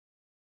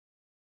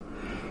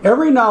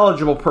Every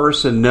knowledgeable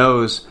person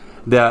knows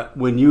that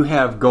when you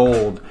have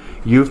gold,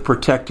 you've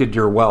protected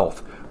your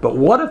wealth. But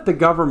what if the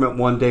government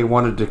one day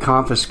wanted to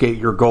confiscate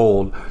your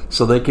gold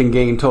so they can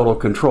gain total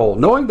control,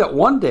 knowing that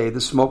one day the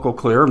smoke will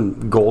clear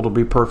and gold will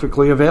be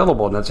perfectly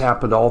available, and that's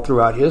happened all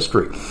throughout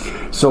history.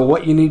 So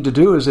what you need to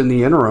do is, in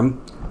the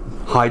interim,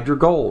 hide your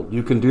gold.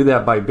 You can do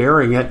that by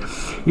burying it.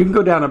 You can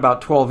go down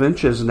about 12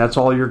 inches, and that's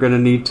all you're going to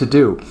need to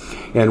do.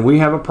 And we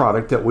have a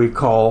product that we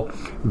call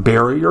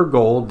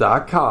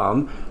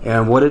buryyourgold.com,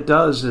 and what it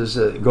does is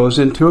it goes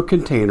into a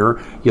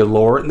container. You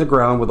lower it in the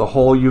ground with a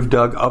hole you've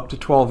dug up to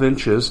 12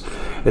 inches.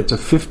 It's a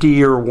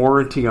 50-year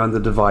warranty on the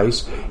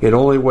device. It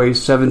only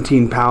weighs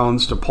 17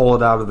 pounds to pull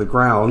it out of the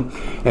ground,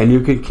 and you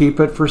can keep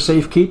it for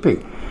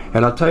safekeeping.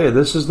 And I'll tell you,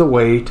 this is the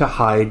way to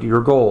hide your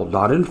gold,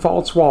 not in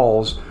false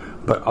walls,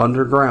 but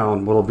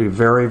underground. Will be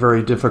very,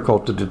 very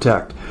difficult to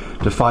detect.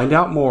 To find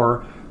out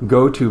more,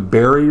 go to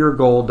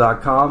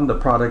buryyourgold.com. The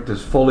product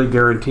is fully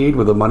guaranteed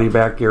with a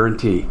money-back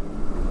guarantee.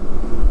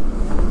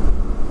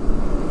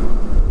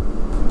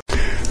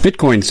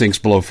 Bitcoin sinks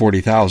below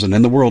 40,000,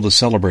 and the world is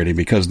celebrating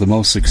because the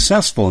most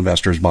successful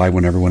investors buy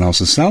when everyone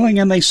else is selling,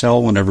 and they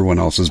sell when everyone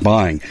else is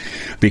buying.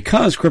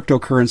 Because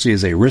cryptocurrency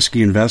is a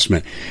risky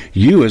investment,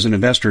 you as an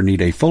investor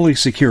need a fully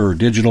secure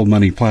digital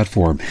money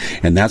platform,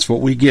 and that's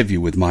what we give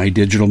you with My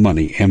Digital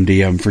Money,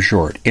 MDM for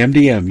short.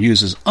 MDM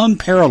uses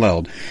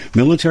unparalleled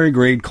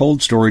military-grade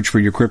cold storage for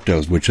your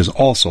cryptos, which is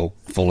also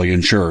fully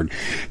insured.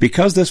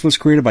 Because this was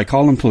created by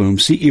Colin Plume,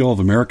 CEO of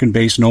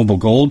American-based Noble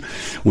Gold,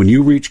 when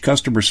you reach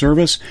customer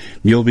service,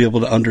 you'll be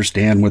able to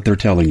understand what they're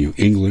telling you.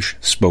 English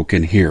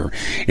spoken here.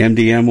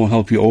 MDM will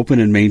help you open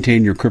and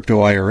maintain your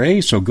crypto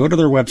IRA, so go to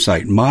their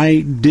website,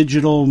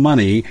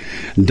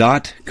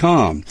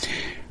 mydigitalmoney.com.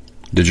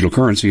 Digital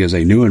currency is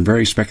a new and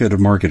very speculative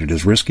market. It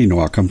is risky.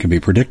 No outcome can be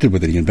predicted.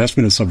 Whether the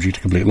investment is subject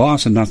to complete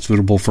loss and not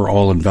suitable for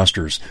all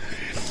investors.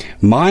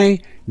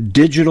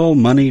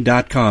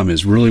 MyDigitalMoney.com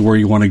is really where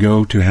you want to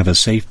go to have a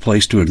safe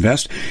place to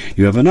invest.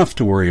 You have enough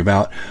to worry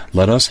about.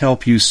 Let us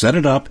help you set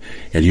it up,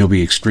 and you'll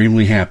be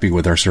extremely happy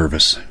with our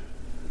service.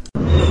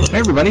 Hey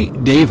everybody,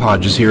 Dave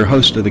Hodges here,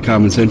 host of the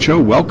Common Sense Show.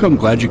 Welcome,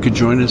 glad you could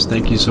join us.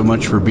 Thank you so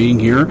much for being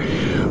here.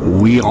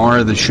 We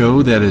are the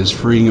show that is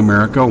freeing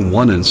America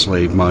one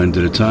enslaved mind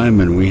at a time,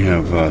 and we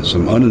have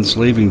some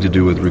unenslaving to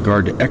do with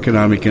regard to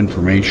economic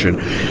information.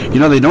 You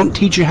know, they don't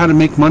teach you how to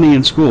make money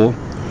in school,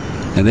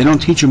 and they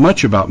don't teach you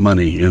much about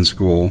money in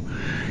school.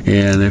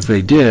 And if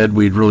they did,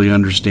 we'd really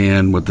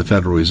understand what the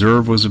Federal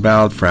Reserve was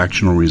about,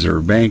 fractional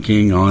reserve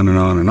banking, on and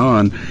on and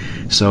on.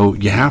 So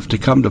you have to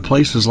come to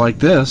places like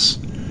this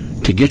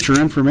to get your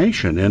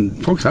information.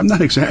 And folks, I'm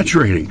not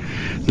exaggerating.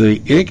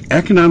 The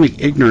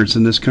economic ignorance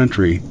in this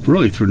country,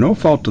 really through no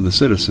fault of the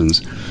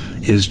citizens,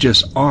 is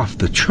just off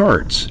the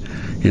charts.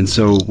 And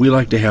so we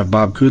like to have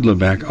Bob Kudla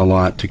back a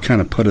lot to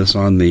kind of put us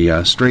on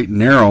the straight and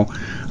narrow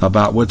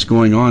about what's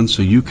going on,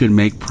 so you can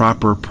make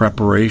proper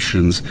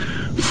preparations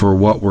for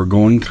what we're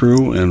going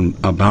through and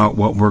about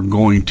what we're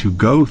going to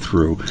go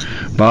through.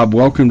 Bob,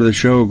 welcome to the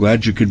show.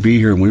 Glad you could be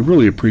here, and we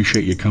really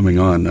appreciate you coming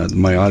on.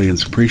 My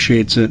audience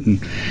appreciates it,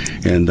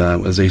 and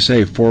as they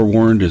say,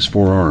 forewarned is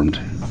forearmed.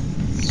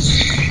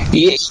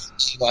 Yeah,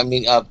 I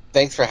mean,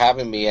 thanks for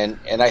having me,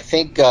 and I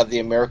think the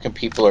American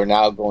people are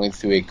now going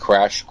through a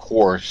crash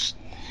course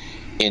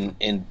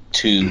in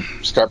to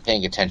start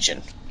paying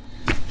attention.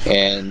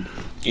 And,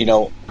 you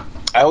know,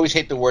 I always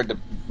hate the word that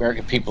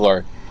American people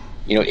are,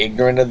 you know,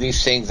 ignorant of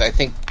these things. I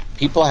think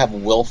people have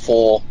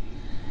willful,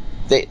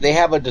 they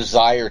have a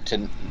desire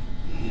to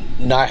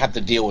not have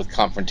to deal with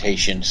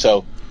confrontation.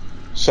 So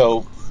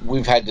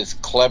we've had this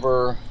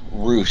clever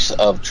ruse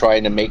of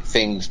trying to make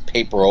things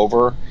paper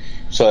over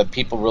so that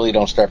people really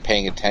don't start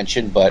paying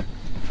attention. But,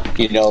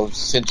 you know,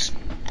 since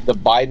the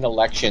Biden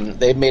election,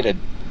 they've made a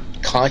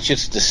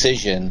conscious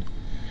decision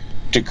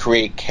to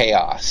create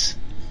chaos.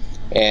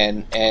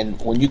 And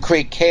when you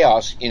create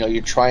chaos, you know,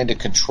 you're trying to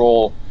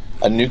control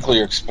a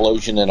nuclear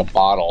explosion in a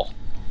bottle,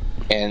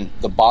 and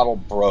the bottle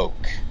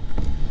broke,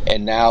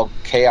 and now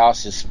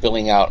chaos is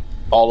spilling out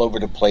all over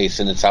the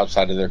place, and it's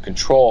outside of their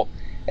control.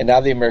 And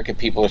now the American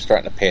people are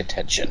starting to pay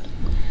attention.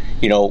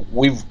 You know,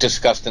 we've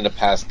discussed in the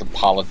past the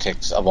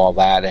politics of all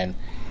that,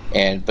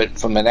 but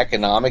from an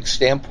economic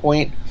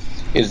standpoint,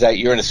 is that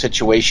you're in a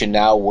situation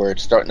now where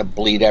it's starting to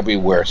bleed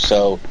everywhere.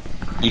 So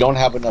you don't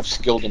have enough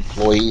skilled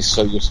employees,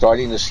 so you're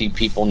starting to see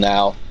people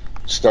now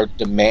start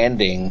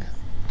demanding,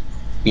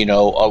 you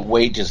know,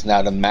 wages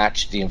now to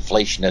match the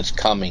inflation that's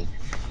coming.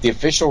 The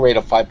official rate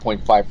of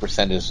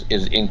 5.5%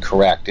 is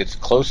incorrect. It's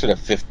closer to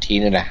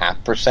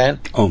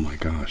 15.5%. Oh my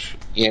gosh!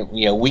 You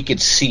know, we could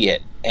see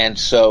it, and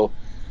so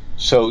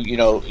you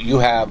know, you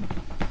have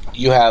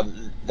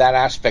that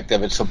aspect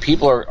of it. So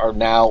people are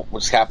now,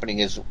 what's happening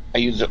is,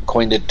 I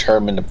coined a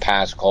term in the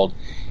past called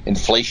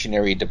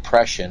inflationary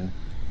depression,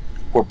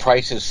 where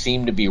prices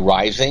seem to be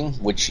rising,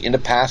 which in the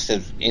past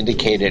has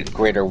indicated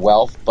greater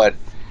wealth, but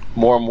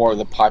more and more of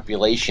the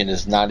population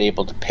is not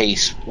able to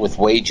pace with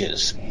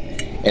wages.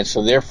 And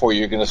so therefore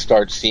you're going to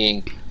start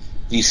seeing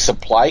these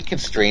supply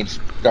constraints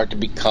start to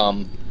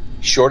become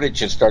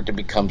shortages start to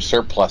become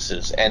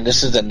surpluses. And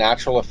this is a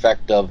natural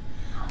effect of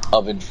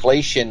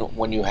inflation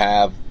when you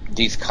have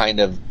these kind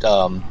of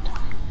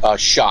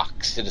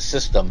shocks to the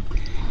system.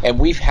 And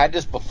we've had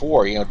this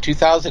before.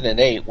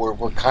 2008,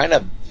 we're kind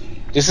of,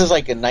 this is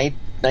like a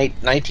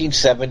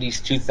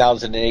 1970s,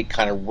 2008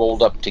 kind of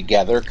rolled up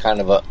together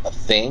kind of a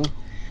thing.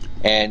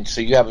 And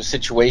so you have a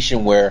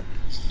situation where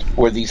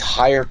these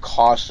higher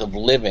costs of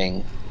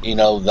living,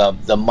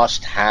 the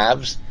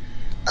must-haves,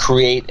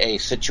 create a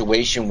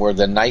situation where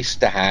the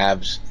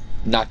nice-to-haves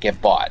not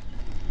get bought.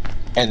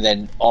 And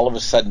then all of a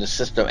sudden the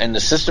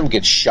system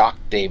gets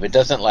shocked, Dave. It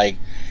doesn't like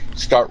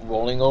start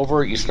rolling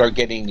over. You start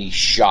getting these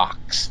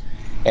shocks.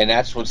 And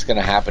that's what's going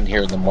to happen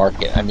here in the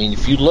market. I mean,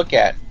 if you look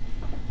at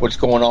what's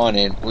going on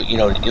in, you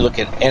look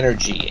at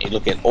energy, you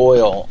look at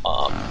oil,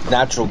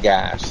 natural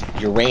gas,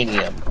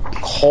 uranium,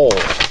 coal,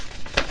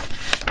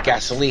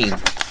 gasoline,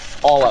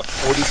 all up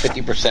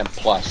 40-50%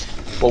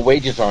 plus. Well,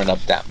 wages aren't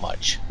up that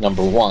much,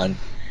 number one.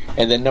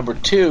 And then number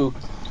two,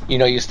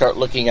 you start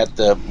looking at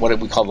what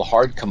we call the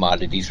hard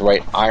commodities,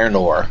 right? Iron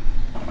ore,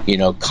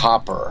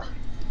 copper,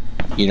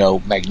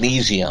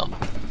 magnesium.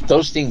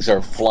 Those things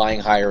are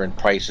flying higher in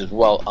price as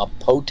well.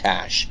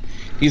 Potash.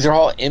 These are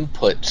all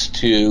inputs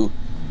to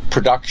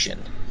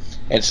production.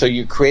 And so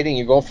you're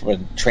going from a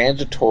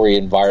transitory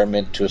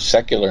environment to a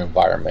secular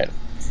environment.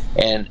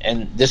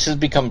 And this has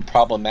become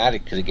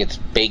problematic because it gets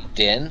baked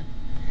in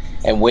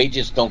and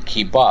wages don't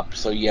keep up.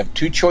 So you have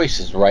two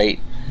choices, right?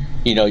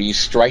 You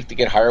strike to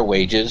get higher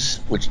wages,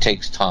 which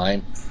takes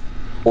time,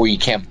 or you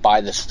can't buy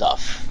the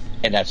stuff,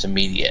 and that's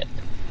immediate.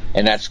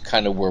 And that's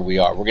kind of where we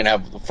are. We're going to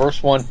have the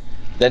first one,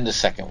 then the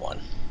second one.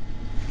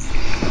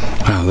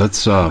 Wow,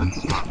 that's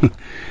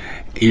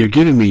you're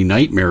giving me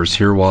nightmares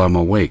here while I'm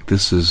awake.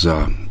 This is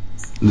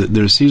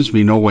there seems to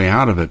be no way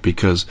out of it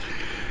because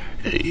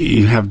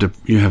you have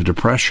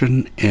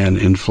depression and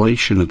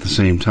inflation at the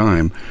same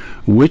time.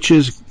 Which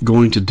is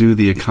going to do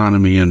the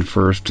economy in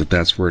first if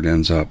that's where it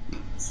ends up?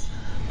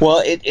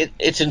 Well,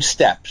 it's in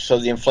steps. So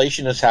the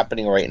inflation is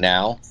happening right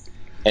now,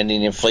 and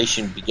then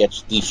inflation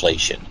begets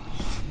deflation.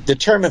 The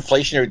term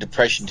inflationary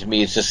depression to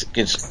me is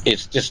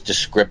just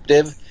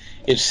descriptive.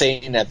 It's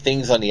saying that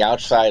things on the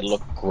outside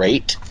look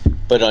great,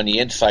 but on the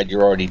inside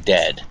you're already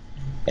dead.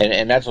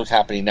 And that's what's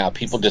happening now.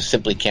 People just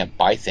simply can't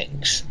buy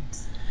things.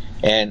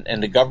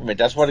 And the government,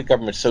 that's why the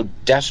government's so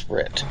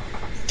desperate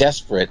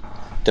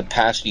to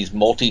pass these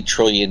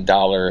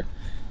multi-trillion-dollar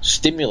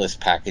stimulus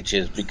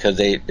packages, because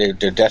they're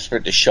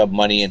desperate to shove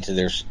money into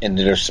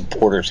their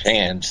supporters'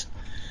 hands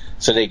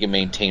so they can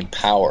maintain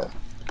power.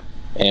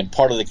 And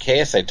part of the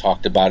chaos I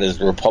talked about is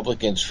the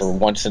Republicans, for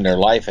once in their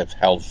life, have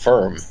held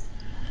firm,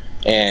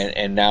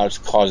 and now it's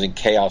causing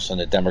chaos on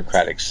the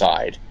Democratic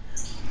side.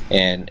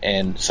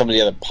 And some of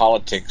the other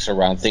politics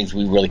around things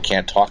we really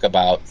can't talk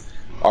about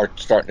are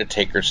starting to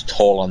take its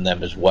toll on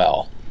them as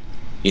well,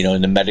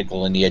 in the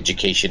medical and the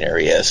education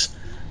areas.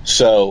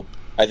 So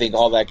I think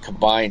all that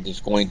combined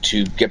is going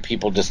to get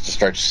people just to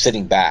start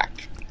sitting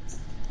back.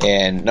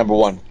 And number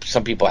one,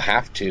 some people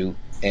have to,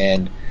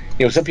 and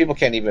some people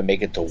can't even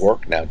make it to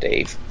work now,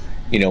 Dave.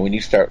 When you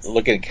start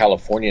looking at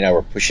California now,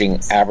 we're pushing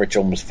average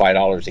almost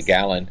 $5 a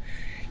gallon.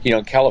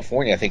 In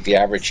California, I think the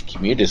average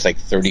commute is like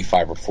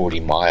 35 or 40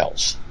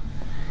 miles.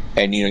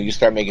 And, you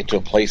start making it to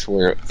a place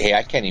where, hey,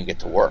 I can't even get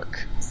to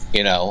work,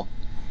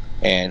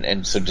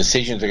 And so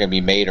decisions are going to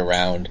be made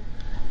around,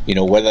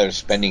 whether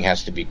spending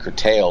has to be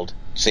curtailed.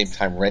 At the same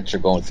time, rents are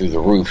going through the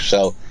roof.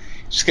 So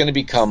it's going to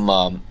become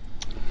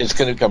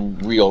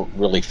real,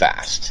 really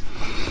fast.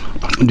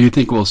 Do you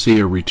think we'll see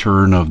a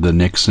return of the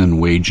Nixon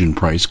wage and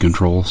price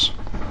controls?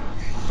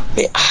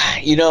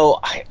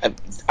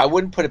 I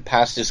wouldn't put it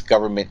past this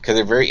government because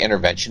they're very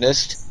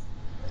interventionist,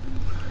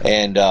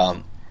 and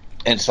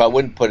so I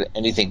wouldn't put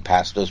anything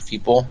past those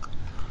people.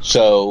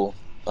 So,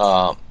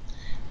 but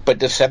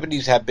the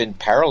 70s have been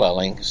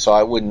paralleling, so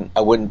I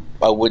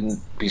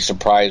wouldn't be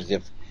surprised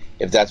if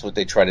that's what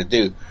they try to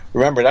do.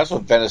 Remember, that's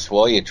what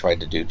Venezuela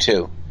tried to do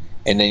too.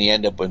 And then you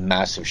end up with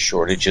massive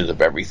shortages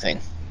of everything.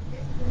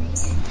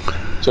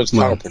 So it's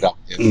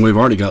counterproductive. We've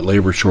already got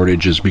labor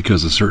shortages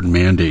because of certain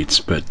mandates,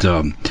 but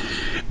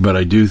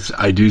I do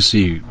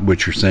see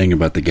what you're saying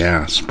about the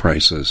gas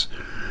prices.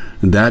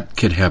 That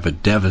could have a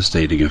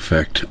devastating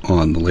effect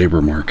on the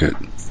labor market.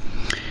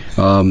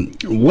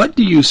 What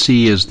do you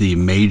see as the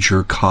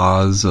major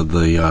cause of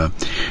the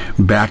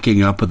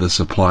backing up of the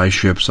supply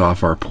ships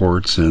off our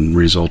ports and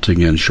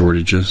resulting in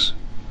shortages?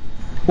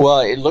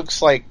 Well, it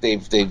looks like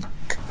they've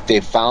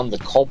found the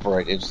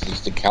culprit.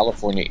 It's the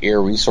California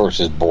Air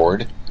Resources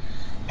Board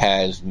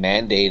has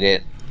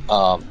mandated,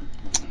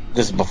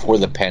 this is before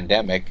the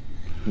pandemic,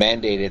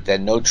 mandated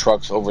that no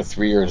trucks over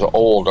 3 years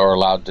old are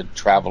allowed to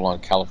travel on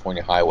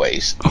California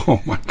highways.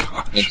 Oh my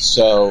gosh. And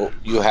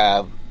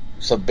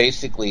so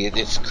basically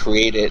it's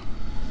created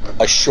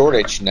a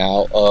shortage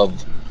now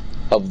of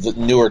the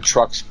newer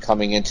trucks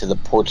coming into the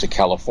ports of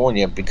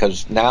California,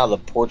 because now the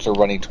ports are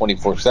running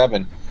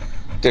 24/7.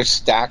 They're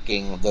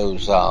stacking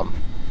those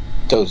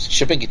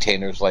shipping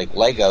containers like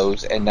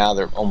Legos, and now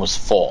they're almost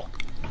full.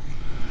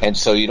 And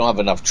so you don't have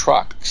enough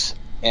trucks.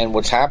 And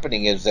what's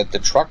happening is that the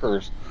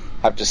truckers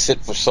have to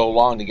sit for so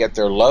long to get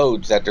their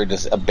loads that they're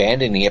just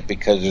abandoning it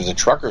because there's a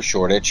trucker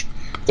shortage.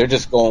 They're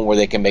just going where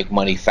they can make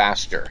money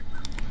faster.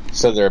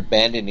 So they're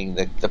abandoning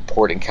the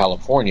port in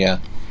California,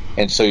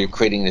 and so you're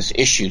creating this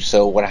issue.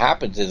 So what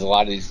happens is a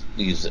lot of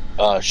these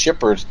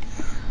shippers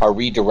are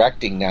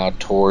redirecting now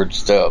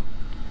towards the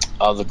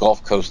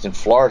Gulf Coast in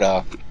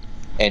Florida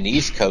and the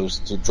East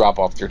Coast to drop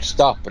off their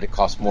stuff, but it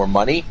costs more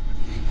money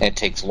and it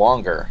takes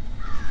longer.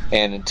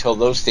 And until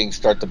those things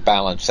start to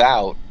balance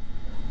out,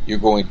 you're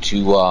going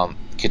to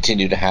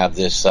continue to have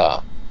this,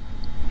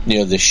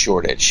 this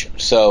shortage.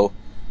 So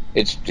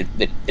it's.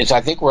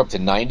 I think we're up to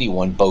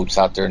 91 boats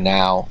out there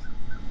now.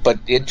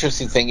 But the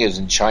interesting thing is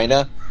in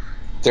China,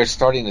 they're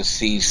starting to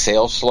see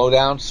sales slow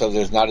down, so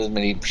there's not as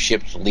many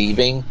ships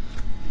leaving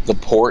the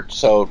port.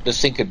 So this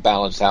thing could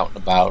balance out in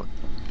about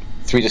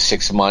 3 to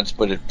 6 months,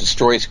 but it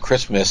destroys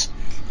Christmas,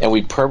 and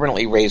we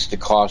permanently raise the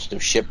cost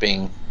of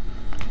shipping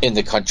in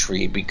the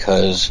country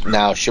because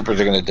now shippers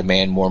are going to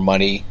demand more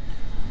money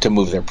to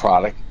move their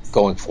product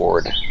going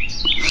forward.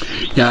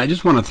 Yeah, I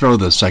just want to throw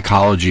the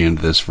psychology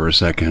into this for a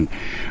second,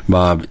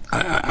 Bob.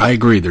 I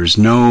agree. There's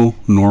no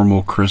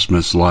normal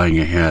Christmas lying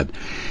ahead.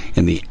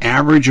 And the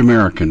average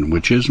American,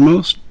 which is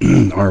most,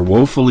 are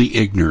woefully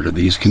ignorant of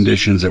these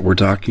conditions that we're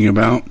talking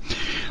about.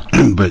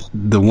 But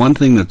the one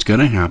thing that's going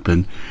to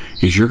happen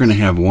is you're going to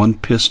have one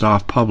pissed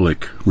off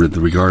public with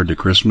regard to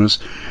Christmas,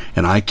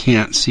 and I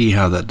can't see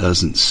how that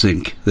doesn't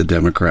sink the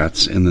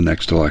Democrats in the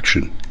next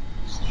election.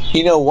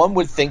 One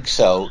would think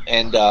so.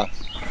 And,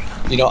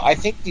 I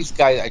think these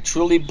guys, I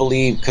truly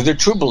believe, because they're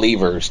true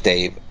believers,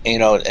 Dave,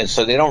 and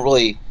so they don't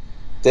really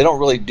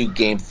do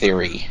game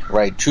theory,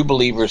 right? True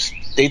believers,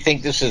 they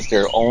think this is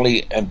their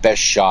only and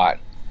best shot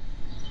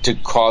to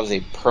cause a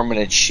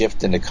permanent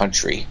shift in the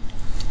country.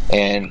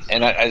 And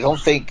I don't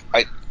think,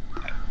 I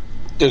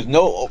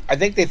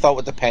think they thought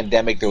with the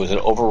pandemic there was an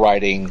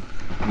overriding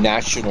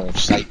national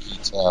psyche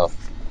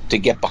to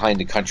get behind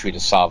the country to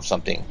solve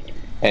something.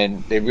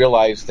 And they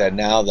realize that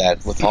now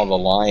that with all the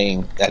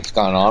lying that's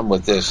gone on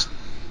with this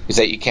is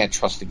that you can't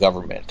trust the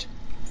government.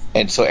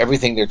 And so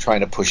everything they're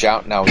trying to push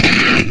out now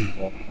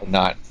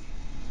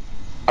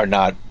are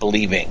not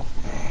believing.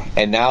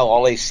 And now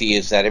all they see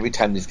is that every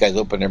time these guys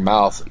open their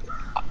mouth,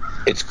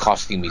 it's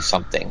costing me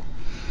something.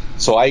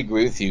 So I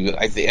agree with you.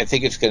 I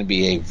think it's going to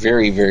be a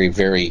very, very,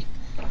 very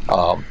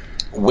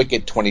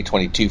wicked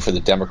 2022 for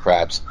the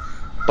Democrats.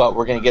 But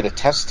we're going to get a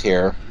test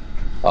here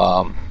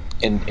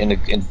in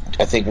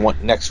I think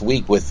next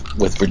week with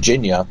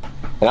Virginia.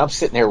 And I'm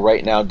sitting here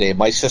right now, Dave.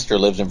 My sister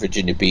lives in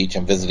Virginia Beach.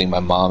 I'm visiting my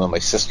mom and my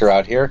sister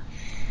out here.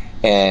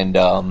 And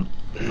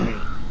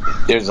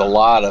there's a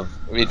lot of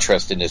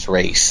interest in this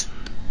race.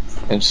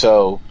 And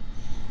so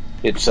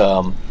it's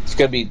going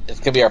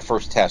to be our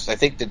first test. I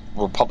think that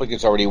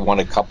Republicans already won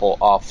a couple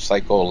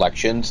off-cycle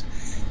elections,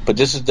 but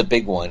this is the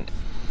big one.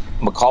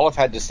 McAuliffe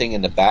had this thing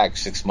in the bag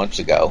 6 months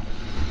ago.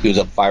 He was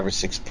up 5 or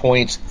 6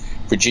 points.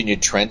 Virginia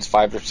Trent's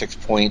 5 or 6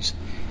 points,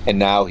 and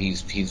now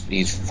he's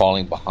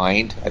falling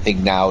behind. I think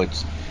now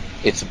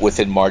it's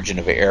within margin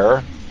of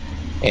error,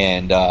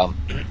 and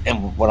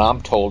what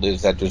I'm told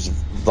is that there's a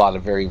lot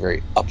of very,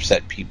 very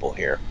upset people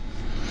here.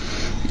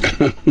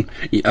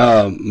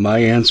 My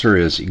answer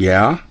is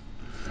yeah.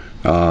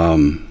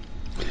 And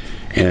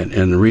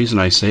the reason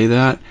I say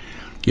that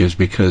is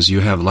because you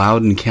have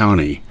Loudoun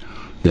County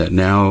that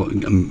now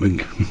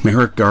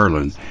Merrick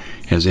Garland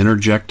has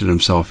interjected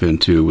himself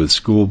into with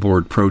school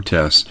board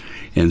protests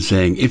and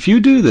saying, if you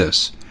do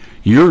this,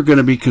 you're going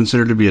to be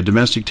considered to be a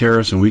domestic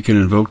terrorist and we can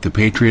invoke the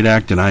Patriot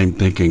Act. And I'm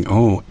thinking,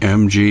 oh,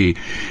 MG.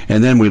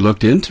 And then we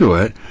looked into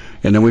it,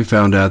 and then we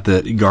found out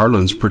that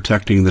Garland's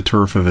protecting the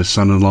turf of his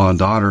son-in-law and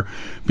daughter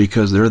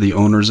because they're the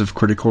owners of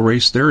critical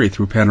race theory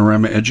through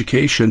Panorama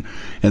Education.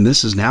 And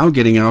this is now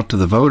getting out to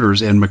the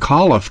voters. And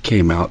McAuliffe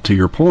came out, to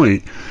your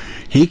point.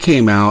 He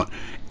came out,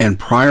 and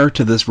prior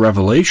to this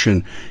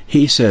revelation,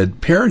 he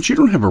said, parents, you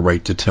don't have a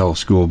right to tell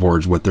school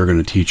boards what they're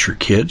going to teach your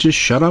kids. Just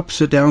shut up,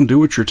 sit down, do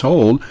what you're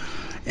told.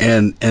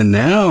 And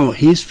now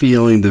he's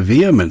feeling the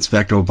vehemence. In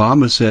fact,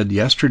 Obama said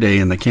yesterday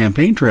in the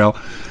campaign trail,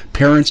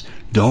 parents,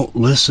 don't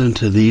listen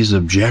to these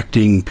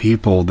objecting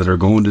people that are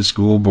going to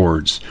school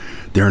boards.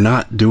 They're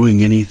not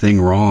doing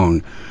anything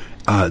wrong.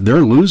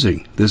 They're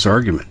losing this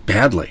argument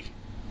badly.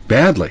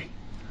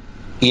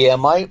 Yeah,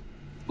 my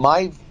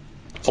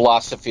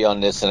philosophy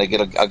on this, and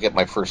I'll get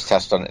my first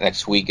test on it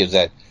next week, is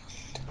that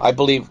I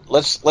believe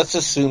let's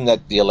assume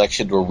that the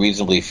elections were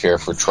reasonably fair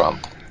for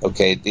Trump.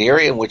 Okay, the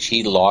area in which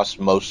he lost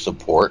most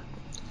support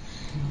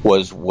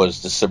was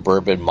the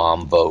suburban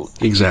mom vote.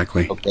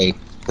 Exactly. Okay,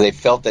 they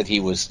felt that he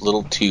was a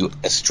little too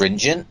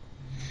astringent.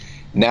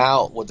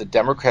 Now, what the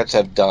Democrats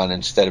have done,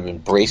 instead of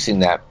embracing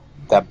that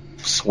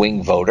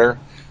swing voter,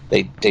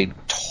 they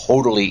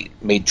totally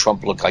made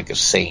Trump look like a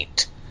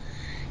saint.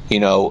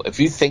 If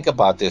you think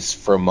about this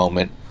for a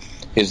moment,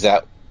 is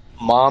that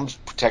moms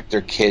protect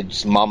their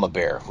kids, mama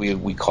bear,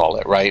 we call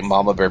it, right?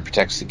 Mama bear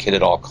protects the kid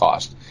at all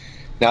costs.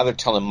 Now they're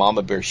telling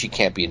mama bear she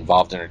can't be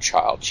involved in her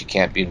child. She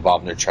can't be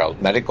involved in her child's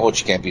medical.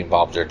 She can't be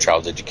involved in her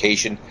child's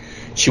education.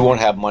 she won't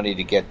have money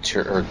to get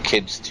her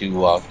kids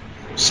to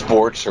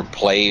sports or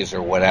plays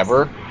or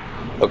whatever.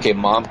 Okay,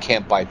 mom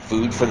can't buy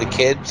food for the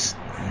kids.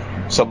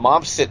 So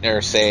mom's sitting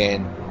there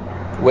saying,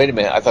 wait a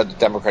minute, I thought the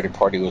Democratic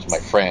Party was my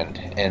friend.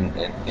 And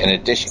in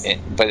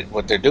addition, but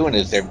what they're doing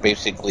is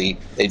they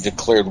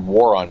declared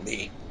war on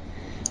me.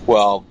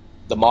 Well,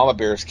 the mama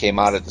bears came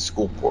out at the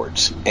school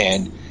boards,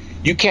 and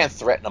you can't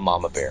threaten a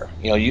mama bear.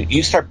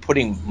 You start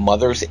putting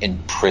mothers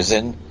in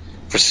prison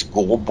for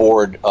school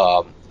board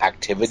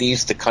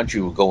activities, the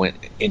country will go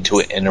into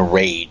it in a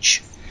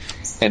rage.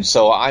 And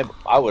so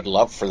I would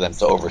love for them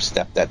to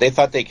overstep that. They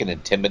thought they could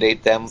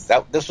intimidate them.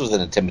 This was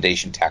an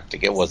intimidation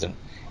tactic. It wasn't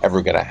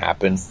ever going to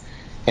happen.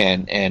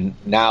 And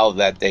now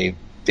that they've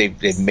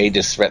made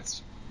this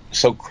threat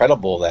so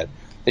credible that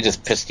it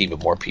just pissed even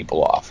more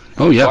people off.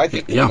 Oh yeah, so I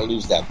think they're going to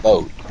lose that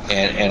vote.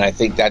 And I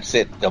think that's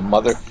it. The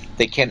mother,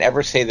 they can't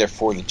ever say they're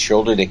for the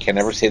children. They can't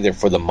ever say they're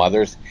for the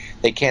mothers.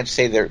 They can't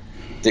say they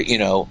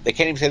can't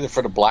even say they're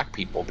for the black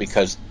people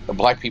because the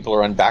black people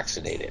are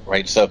unvaccinated,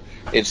 right? So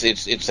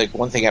it's like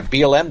one thing.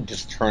 BLM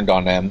just turned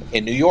on them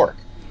in New York.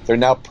 They're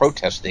now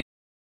protesting.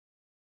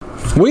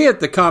 We at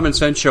the Common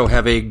Sense Show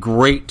have a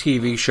great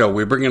TV show.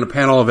 We bring in a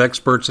panel of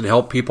experts and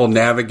help people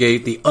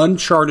navigate the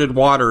uncharted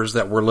waters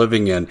that we're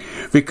living in.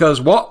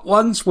 Because what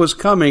once was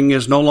coming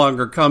is no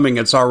longer coming.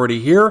 It's already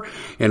here,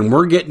 and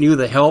we're getting you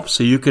the help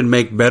so you can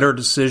make better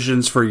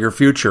decisions for your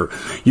future.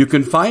 You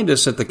can find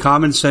us at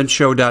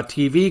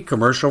thecommonsenseshow.tv,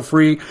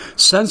 commercial-free,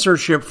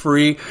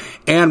 censorship-free,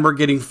 and we're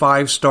getting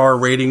 5-star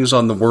ratings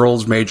on the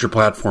world's major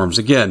platforms.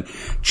 Again,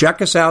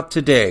 check us out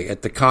today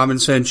at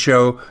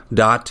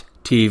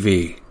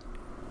thecommonsenseshow.tv.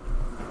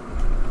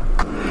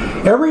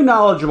 Every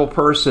knowledgeable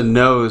person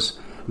knows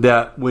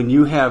that when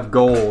you have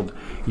gold,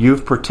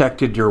 you've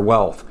protected your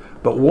wealth.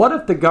 But what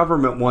if the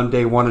government one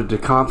day wanted to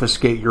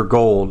confiscate your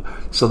gold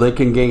so they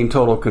can gain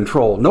total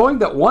control, knowing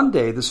that one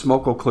day the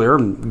smoke will clear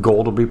and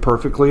gold will be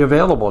perfectly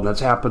available, and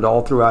that's happened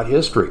all throughout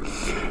history.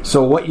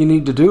 So what you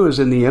need to do is,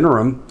 in the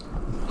interim,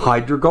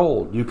 hide your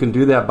gold. You can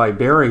do that by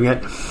burying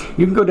it.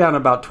 You can go down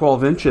about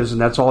 12 inches, and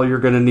that's all you're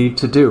going to need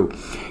to do.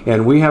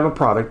 And we have a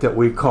product that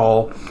we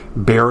call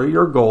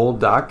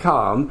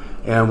buryyourgold.com,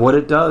 and what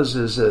it does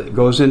is it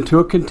goes into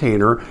a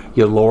container.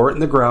 You lower it in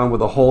the ground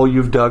with a hole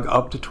you've dug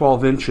up to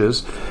 12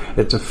 inches.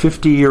 It's a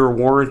 50-year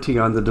warranty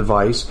on the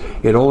device.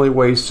 It only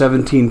weighs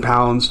 17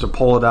 pounds to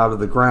pull it out of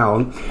the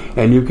ground,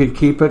 and you can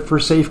keep it for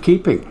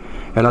safekeeping.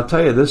 And I'll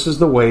tell you, this is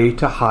the way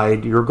to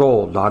hide your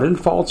gold, not in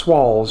false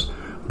walls,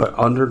 but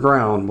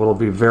underground will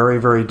be very,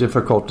 very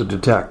difficult to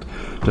detect.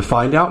 To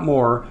find out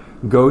more,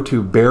 go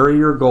to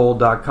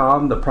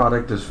buryyourgold.com. The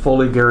product is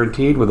fully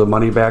guaranteed with a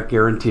money-back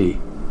guarantee.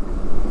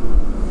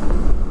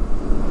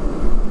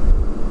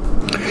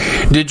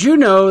 Did you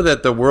know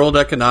that the World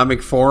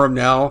Economic Forum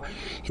now,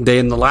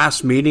 in the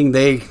last meeting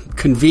they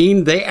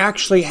convened, they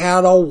actually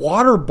had a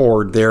water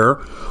board there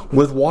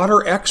with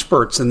water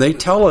experts, and they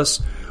tell us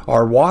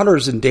our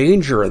water's in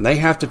danger and they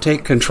have to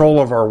take control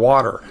of our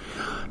water.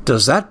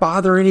 Does that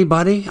bother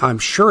anybody? I'm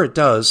sure it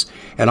does.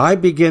 And I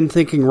begin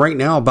thinking right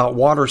now about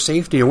water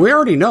safety. And we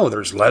already know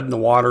there's lead in the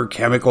water,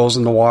 chemicals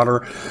in the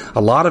water.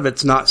 A lot of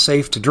it's not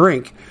safe to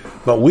drink.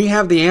 But we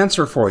have the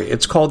answer for you.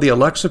 It's called the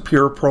Alexa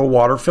Pure Pro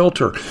Water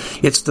Filter.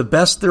 It's the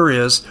best there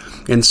is,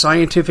 and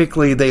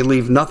scientifically they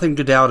leave nothing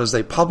to doubt as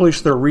they publish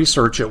their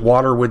research at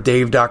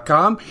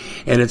waterwithdave.com,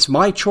 and it's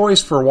my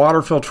choice for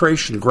water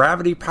filtration.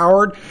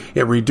 Gravity-powered,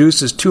 it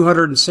reduces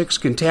 206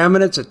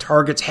 contaminants, it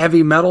targets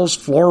heavy metals,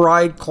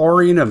 fluoride,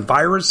 chlorine, and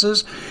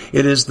viruses.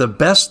 It is the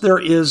best there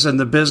is in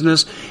the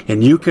business,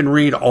 and you can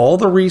read all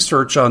the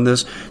research on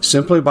this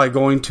simply by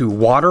going to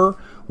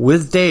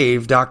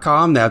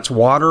waterwithdave.com. That's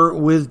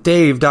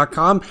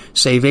waterwithdave.com.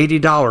 Save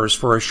 $80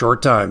 for a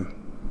short time.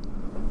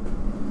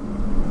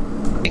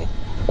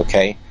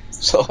 Okay,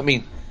 so I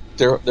mean,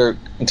 their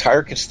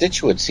entire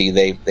constituency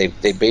they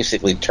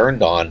basically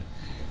turned on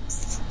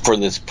for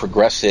this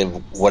progressive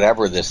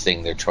whatever this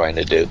thing they're trying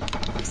to do.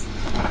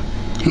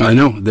 I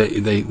know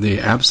they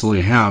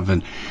absolutely have,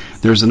 and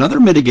there's another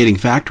mitigating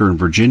factor in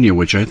Virginia,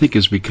 which I think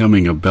is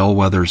becoming a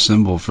bellwether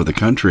symbol for the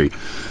country,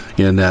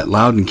 in that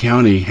Loudoun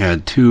County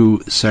had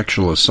 2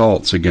 sexual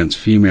assaults against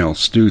female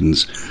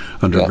students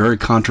under very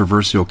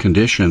controversial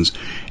conditions,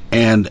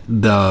 and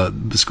the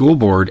school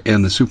board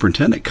and the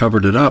superintendent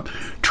covered it up,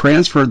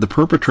 transferred the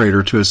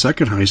perpetrator to a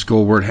second high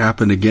school where it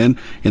happened again,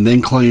 and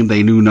then claimed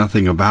they knew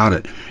nothing about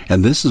it.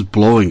 And this is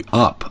blowing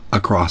up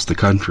across the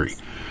country.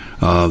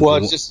 Well,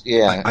 it's just,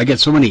 I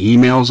get so many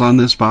emails on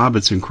this, Bob.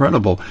 It's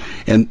incredible.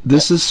 And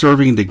this is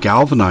serving to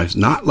galvanize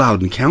not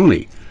Loudoun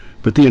County,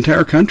 but the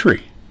entire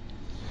country.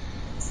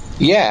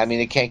 Yeah, I mean,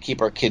 they can't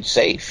keep our kids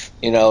safe,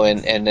 and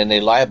then they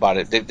lie about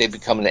it. They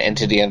become an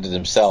entity unto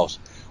themselves.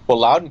 Well,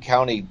 Loudoun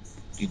County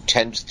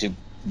tends to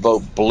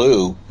vote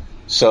blue,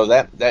 so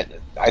that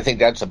I think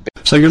that's a big...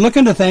 So you're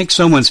looking to thank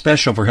someone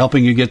special for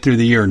helping you get through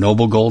the year.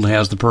 Noble Gold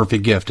has the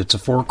perfect gift. It's a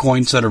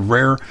 4-coin set of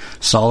rare,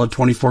 solid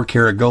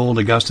 24-karat gold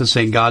Augusta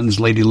St. Gaudens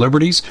Lady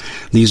Liberties.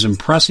 These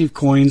impressive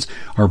coins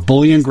are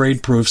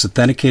bullion-grade proofs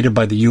authenticated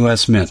by the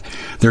U.S. Mint.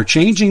 They're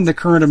changing the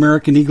current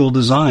American Eagle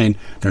design.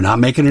 They're not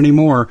making any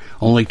more.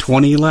 Only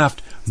 20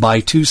 left. Buy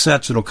 2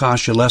 sets. It'll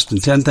cost you less than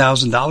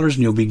 $10,000, and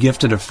you'll be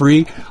gifted a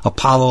free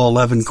Apollo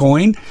 11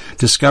 coin.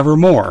 Discover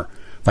more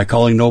by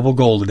calling Noble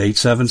Gold at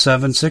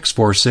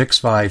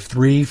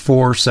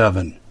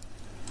 877-646-5347.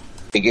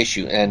 Big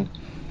issue. And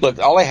look,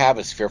 all I have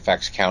is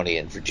Fairfax County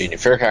in Virginia,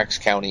 Fairfax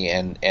County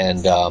and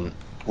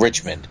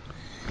Richmond.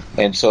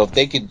 And so if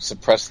they could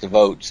suppress the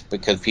votes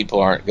because people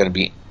aren't going to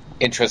be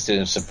interested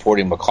in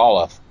supporting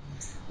McAuliffe,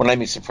 when I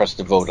mean suppress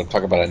the vote, I'm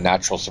talking about a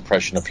natural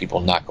suppression of people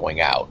not going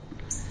out,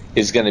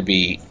 is going to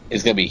be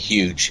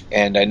huge.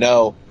 And I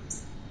know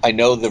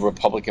the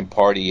Republican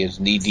Party is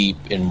knee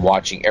deep in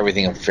watching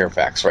everything in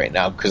Fairfax right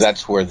now because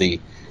that's where the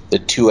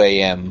 2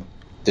 a.m.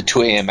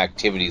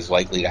 activity is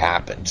likely to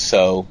happen.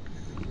 So,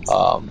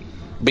 but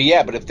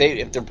if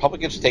the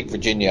Republicans take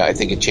Virginia, I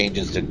think it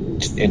changes the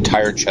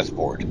entire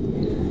chessboard.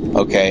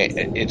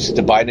 Okay, it's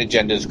the Biden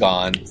agenda is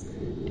gone.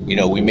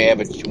 We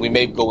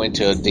may go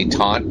into a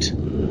détente,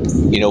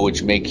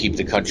 which may keep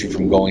the country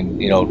from going,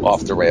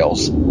 off the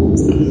rails.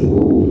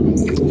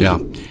 Yeah.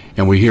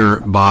 And we hear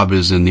Bob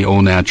is in the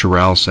au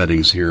naturel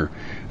settings here,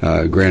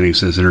 granting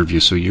this interview.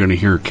 So you're going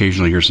to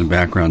occasionally hear some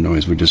background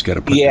noise. We just got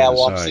to put that aside. Yeah,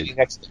 well, I'm sitting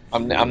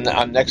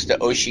I'm next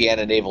to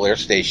Oceana Naval Air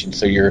Station,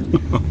 so you're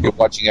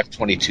watching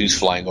F-22s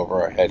flying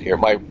over our head here.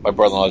 My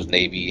brother-in-law is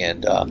Navy,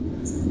 and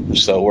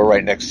so we're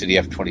right next to the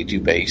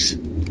F-22 base.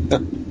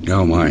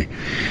 Oh my!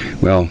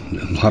 Well,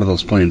 a lot of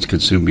those planes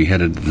could soon be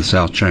headed to the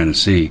South China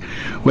Sea.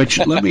 Which,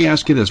 let me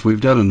ask you this: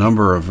 we've done a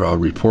number of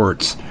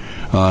reports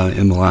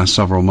in the last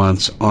several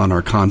months on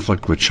our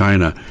conflict with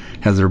China.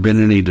 Has there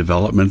been any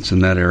developments in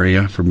that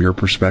area from your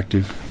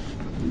perspective?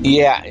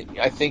 Yeah,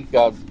 I think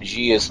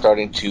Xi is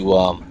starting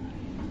to.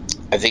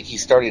 I think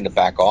he's starting to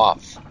back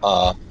off.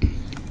 I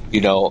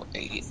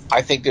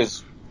think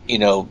there's,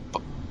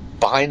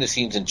 behind the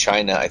scenes in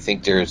China, I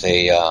think there is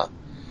a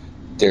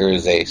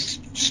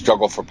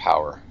struggle for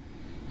power.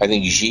 I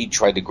think Xi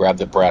tried to grab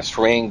the brass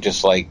ring,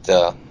 just like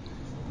the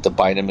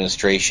Biden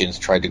administration's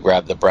tried to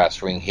grab the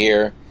brass ring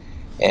here,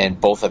 and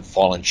both have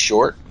fallen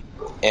short.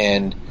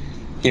 And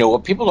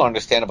what people don't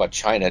understand about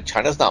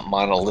China's not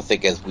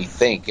monolithic as we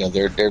think.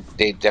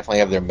 They definitely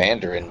have their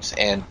mandarins,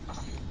 and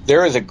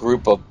there is a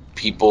group of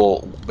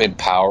people in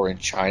power in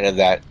China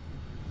that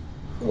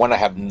want to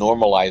have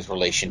normalized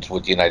relations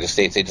with the United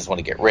States. They just want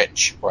to get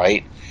rich,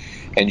 right?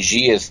 And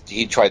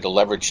he tried to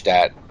leverage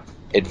that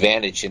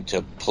advantage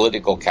into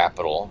political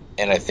capital,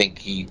 and I think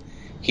he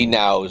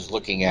now is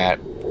looking at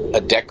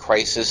a debt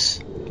crisis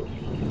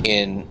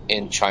in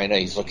China.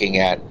 He's looking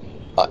at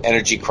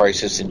energy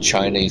crisis in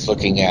China. He's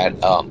looking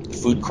at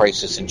food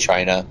crisis in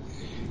China.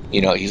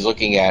 He's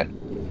looking at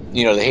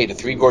the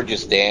Three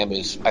Gorges Dam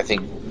is, I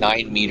think,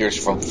 9 meters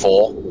from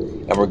full,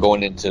 and we're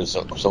going into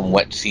some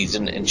wet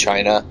season in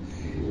China.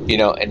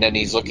 And then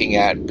he's looking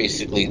at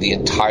basically the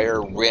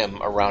entire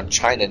rim around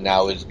China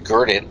now is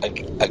girded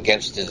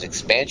against his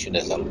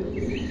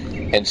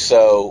expansionism. And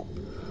so,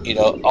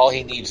 all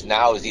he needs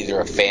now is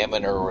either a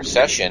famine or a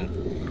recession,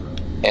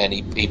 and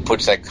he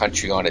puts that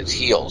country on its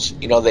heels.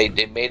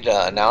 They made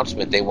an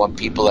announcement. They want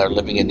people that are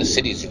living in the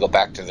cities to go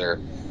back to their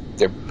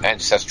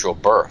ancestral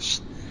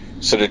births.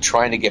 So they're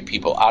trying to get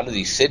people out of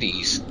these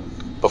cities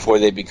before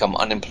they become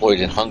unemployed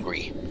and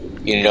hungry,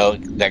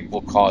 that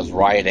will cause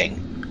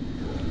rioting.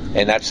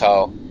 And that's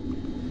how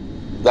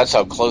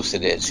close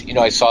it is.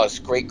 I saw this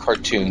great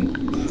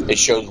cartoon. It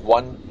shows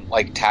one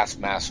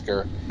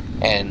taskmaster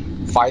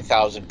and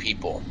 5,000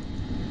 people,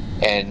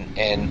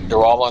 and they're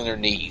all on their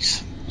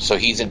knees. So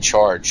he's in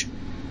charge.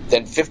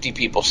 Then 50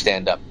 people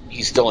stand up.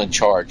 He's still in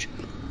charge.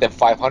 Then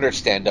 500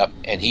 stand up,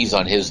 and he's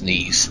on his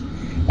knees.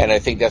 And I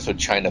think that's what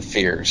China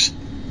fears,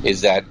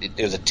 is that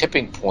there's a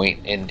tipping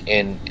point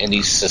in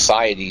these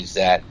societies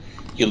that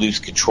you lose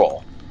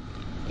control.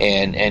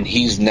 And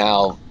he's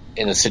now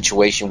in a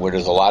situation where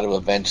there's a lot of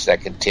events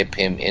that can tip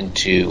him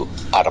into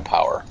out of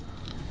power.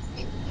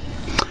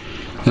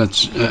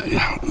 That's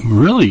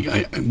really,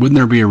 wouldn't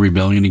there be a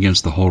rebellion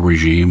against the whole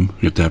regime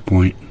at that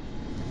point?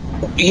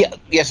 Yeah,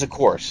 yes, of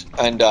course.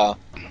 And, they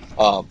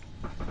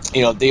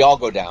all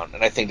go down.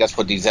 And I think that's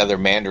what these other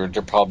mandarins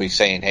are probably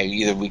saying. Hey,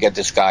 either we get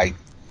this guy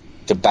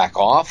to back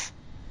off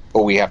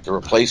or we have to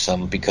replace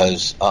him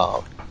because,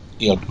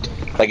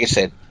 like I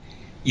said,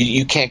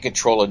 you can't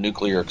control a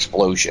nuclear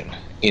explosion,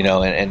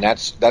 and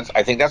that's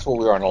I think that's where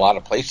we are in a lot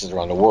of places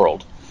around the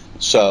world.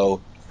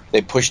 So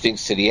they push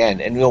things to the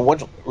end. And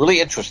what's really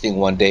interesting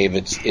one, Dave,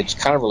 it's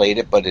kind of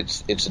related, but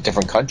it's a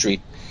different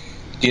country.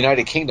 The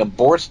United Kingdom,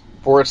 Boris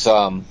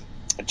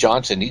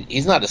Johnson,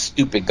 he's not a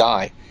stupid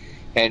guy.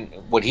 And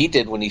what he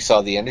did when he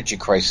saw the energy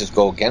crisis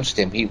go against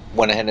him, he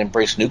went ahead and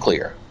embraced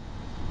nuclear.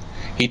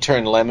 He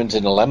turned lemons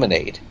into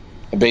lemonade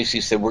and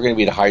basically said, we're going to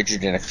be the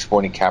hydrogen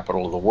exporting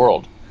capital of the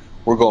world.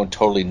 We're going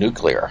totally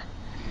nuclear.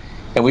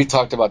 And we've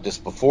talked about this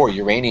before.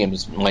 Uranium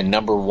is my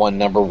number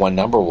one,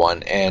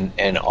 and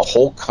a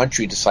whole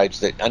country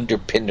decides to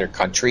underpin their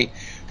country.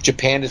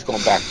 Japan is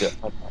going back to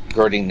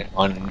girding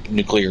on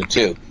nuclear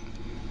too.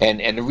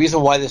 And the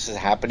reason why this is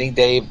happening,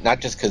 Dave,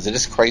 not just because of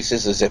this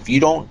crisis, is if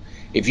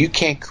you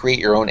can't create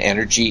your own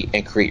energy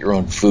and create your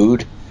own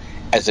food,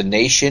 as a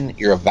nation,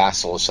 you're a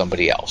vassal of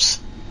somebody else.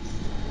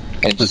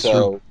 And that's so,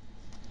 true.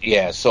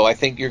 Yeah, so I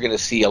think you're going to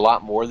see a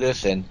lot more of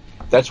this, and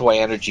that's why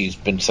energy has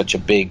been such a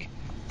big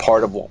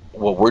part of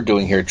what we're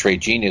doing here at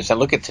Trade Genius. And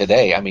look at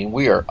today. I mean,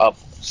 we are up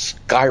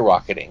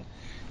skyrocketing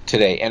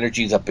today.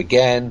 Energy's up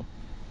again.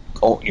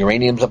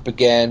 Uranium's up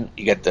again.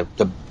 You got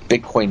the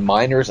Bitcoin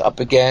miners up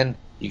again.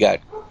 You got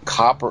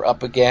copper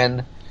up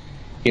again.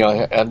 You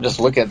know, I'm just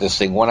looking at this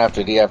thing one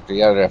after the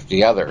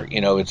other.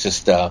 You know, it's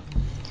just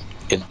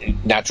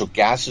natural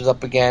gas is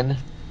up again.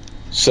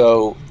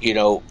 So, you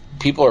know,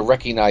 people are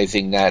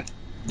recognizing that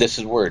this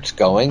is where it's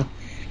going,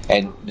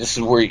 and this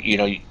is where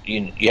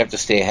you have to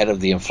stay ahead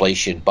of the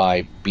inflation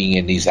by being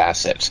in these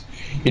assets.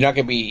 You're not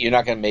going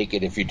to make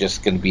it if you're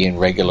just going to be in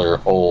regular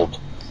old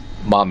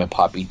mom and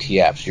pop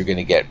ETFs. You're going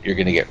to get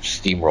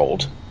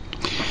steamrolled.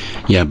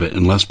 Yeah, but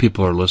unless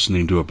people are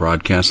listening to a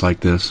broadcast like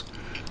this,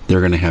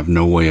 they're going to have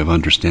no way of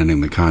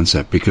understanding the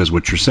concept, because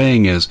what you're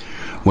saying is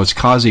what's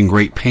causing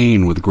great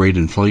pain with great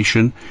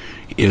inflation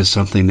is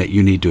something that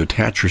you need to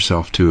attach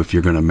yourself to if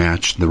you're going to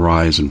match the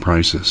rise in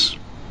prices.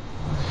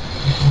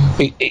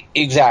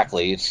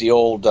 Exactly. It's the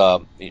old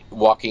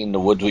walking in the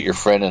woods with your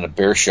friend and a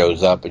bear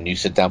shows up and you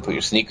sit down, put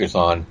your sneakers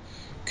on,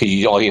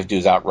 because all you have to do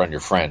is outrun your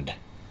friend.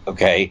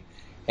 Okay?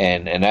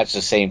 And that's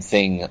the same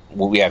thing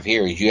what we have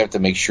here is you have to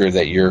make sure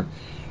that your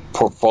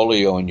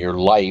portfolio and your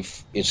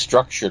life is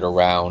structured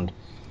around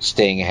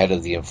staying ahead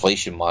of the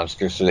inflation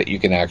monster so that you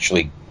can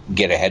actually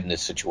get ahead in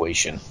this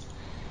situation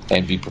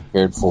and be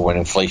prepared for when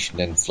inflation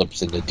then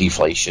flips into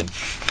deflation.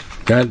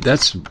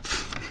 That's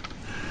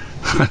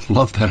I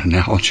love that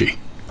analogy.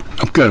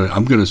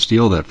 I'm gonna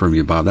steal that from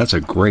you, Bob. That's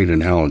a great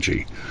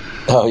analogy.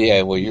 Oh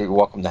yeah, well you're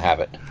welcome to have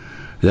it.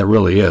 That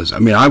really is. I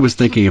mean, I was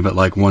thinking of it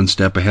like one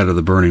step ahead of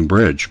the burning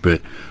bridge,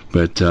 but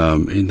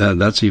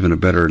that's even a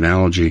better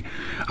analogy.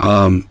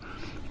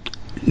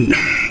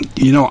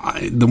 You know,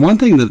 the one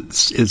thing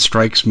that it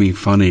strikes me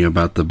funny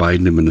about the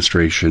Biden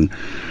administration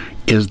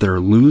is they're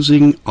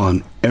losing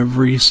on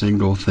every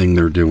single thing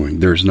they're doing.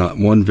 There's not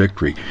one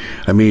victory.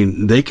 I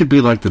mean, they could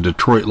be like the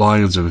Detroit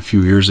Lions of a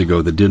few years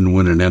ago that didn't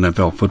win an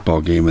NFL football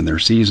game in their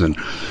season,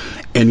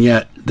 and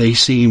yet they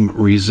seem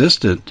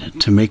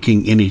resistant to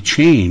making any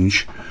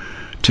change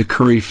to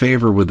curry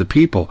favor with the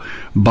people.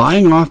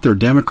 Buying off their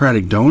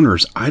Democratic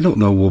donors, I don't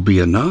know, will be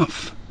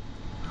enough.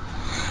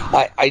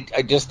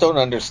 I just don't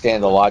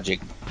understand the logic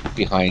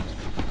behind,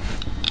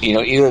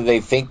 either they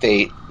think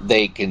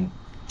they can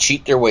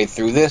cheat their way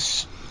through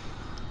this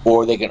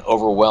or they can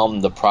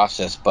overwhelm the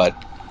process, but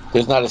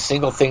there's not a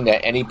single thing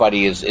that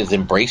anybody is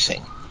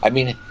embracing. I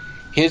mean,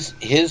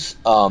 his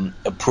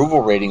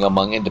approval rating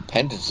among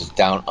independents is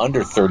down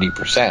under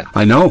 30%.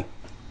 I know.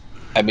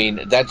 I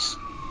mean, that's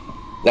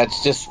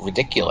just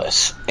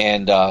ridiculous.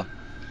 And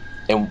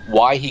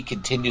why he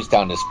continues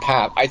down this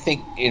path, I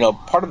think,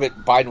 part of it,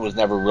 Biden was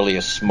never really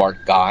a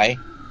smart guy,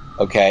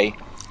 okay?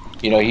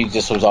 He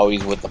just was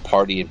always with the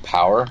party in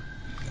power.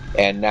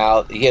 And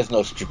now he has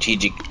no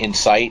strategic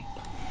insight,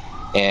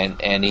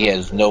 and he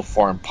has no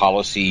foreign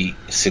policy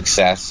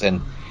success.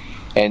 And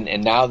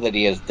now that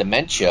he has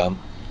dementia,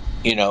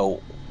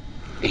 you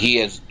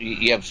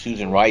have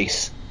Susan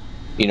Rice,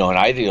 an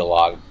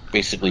ideologue,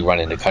 basically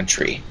running the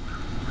country.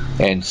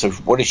 And so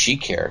what does she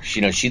care?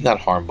 She's not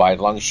harmed by it. As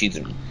long as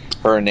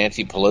her and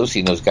Nancy Pelosi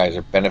and those guys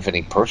are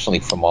benefiting personally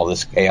from all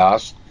this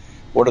chaos,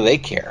 what do they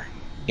care?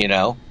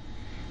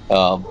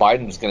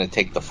 Biden's going to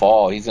take the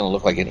fall. He's going to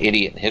look like an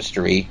idiot in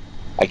history.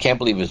 I can't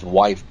believe his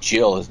wife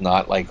Jill is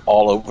not like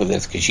all over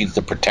this, because she's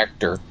the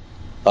protector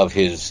of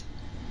his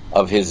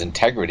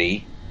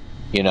integrity,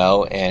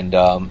 and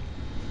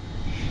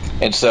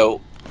so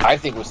I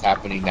think what's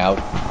happening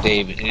now,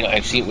 Dave,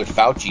 I see it with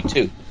Fauci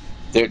too.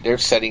 They're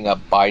setting up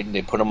Biden.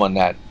 They put him on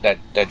that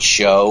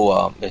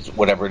show,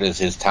 whatever it is,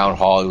 his town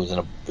hall. It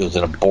was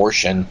an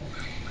abortion.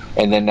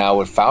 And then now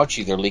with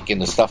Fauci, they're leaking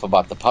the stuff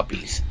about the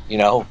puppies.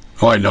 Oh,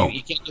 I know.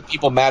 You can't get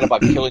people mad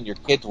about killing your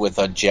kids with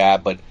a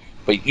jab, but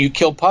you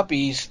kill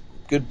puppies,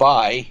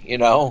 goodbye.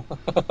 So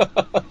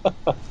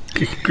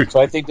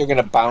I think they're going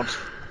to bounce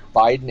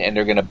Biden and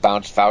they're going to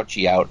bounce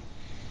Fauci out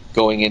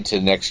going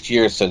into next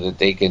year, so that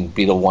they can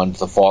be the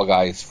fall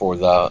guys for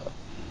the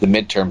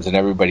midterms, and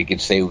everybody can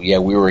say, yeah,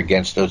 we were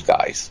against those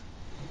guys.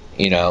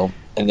 And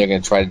they're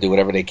going to try to do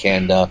whatever they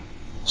can to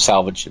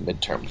salvage the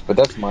midterms. But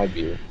that's my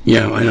view.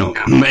 Yeah, I know.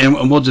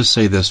 And we'll just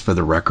say this for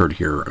the record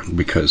here,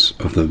 because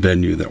of the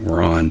venue that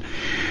we're on.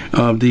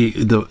 The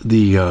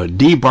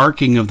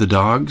debarking of the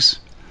dogs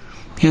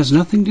has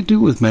nothing to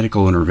do with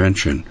medical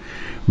intervention.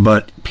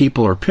 But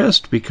people are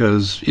pissed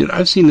because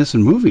I've seen this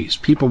in movies.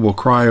 People will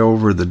cry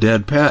over the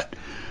dead pet,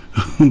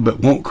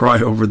 but won't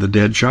cry over the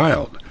dead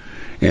child.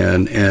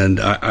 And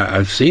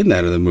I've seen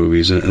that in the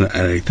movies, and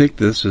I think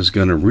this is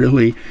going to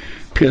really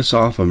piss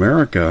off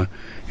America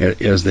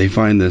as they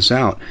find this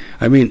out.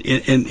 I mean,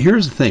 and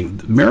here's the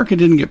thing. America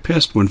didn't get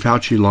pissed when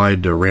Fauci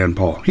lied to Rand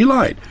Paul. He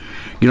lied.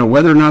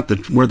 Whether or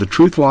not where the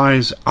truth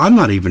lies, I'm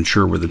not even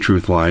sure where the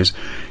truth lies,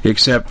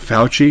 except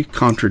Fauci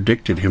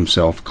contradicted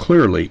himself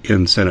clearly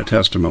in Senate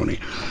testimony.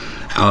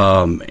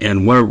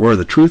 And where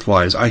the truth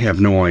lies, I have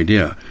no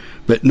idea.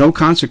 But no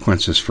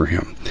consequences for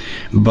him.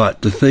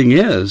 But the thing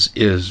is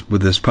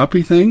with this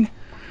puppy thing,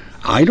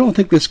 I don't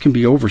think this can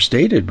be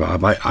overstated,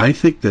 Bob. I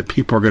think that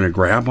people are going to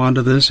grab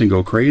onto this and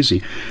go crazy.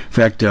 In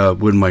fact,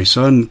 when my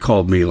son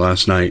called me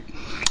last night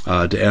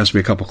to ask me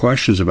a couple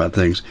questions about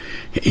things,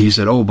 he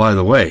said, "Oh, by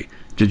the way,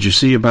 did you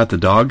see about the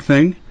dog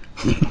thing?"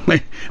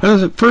 That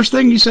was the first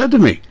thing he said to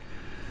me.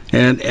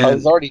 And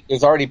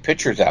there's already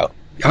pictures out.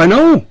 I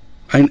know.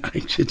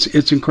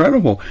 It's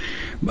incredible.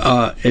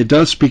 It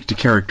does speak to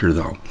character,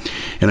 though.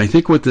 And I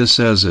think what this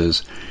says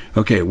is,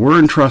 okay, we're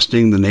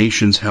entrusting the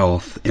nation's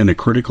health in a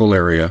critical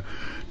area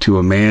to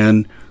a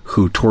man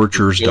who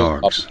tortures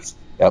dogs.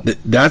 Yep.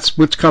 That's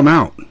what's come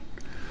out.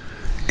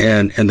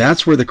 And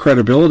that's where the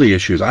credibility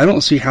issues. I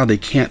don't see how they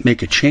can't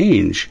make a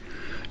change.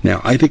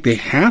 Now, I think they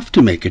have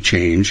to make a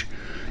change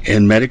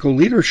in medical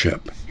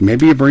leadership.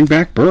 Maybe you bring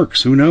back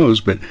Birx, who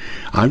knows? But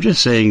I'm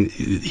just saying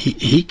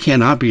he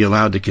cannot be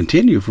allowed to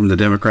continue from the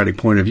Democratic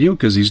point of view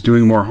because he's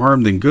doing more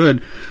harm than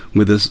good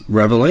with this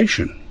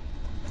revelation.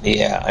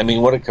 Yeah, I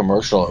mean, what a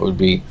commercial it would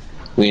be.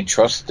 We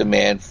entrust the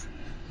man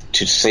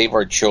to save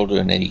our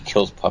children, and he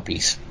kills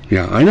puppies.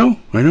 Yeah, I know.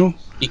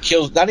 He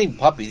kills not even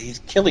puppies, he's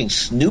killing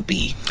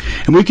Snoopy.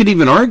 And we could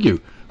even argue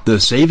the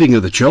saving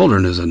of the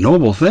children is a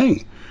noble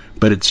thing.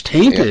 But it's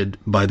tainted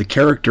by the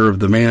character of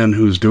the man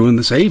who's doing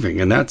the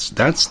saving, and that's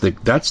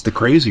the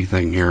crazy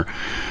thing here.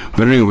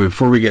 But anyway,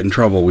 before we get in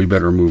trouble, we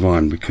better move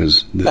on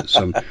because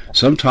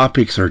some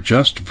topics are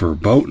just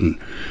verboten.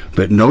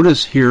 But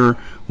notice here,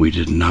 we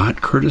did not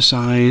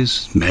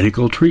criticize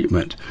medical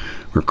treatment;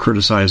 we're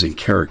criticizing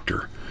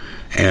character.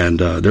 And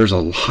there's a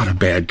lot of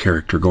bad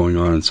character going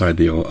on inside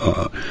the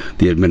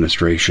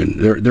administration.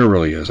 There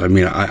really is. I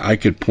mean, I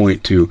could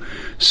point to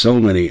so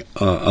many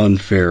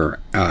unfair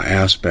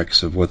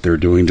aspects of what they're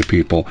doing to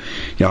people.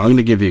 I'm going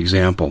to give you an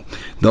example.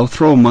 They'll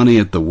throw money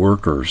at the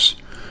workers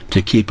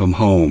to keep them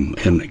home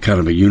in kind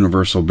of a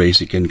universal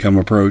basic income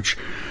approach.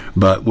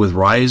 But with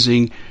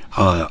rising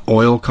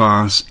oil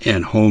costs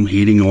and home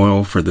heating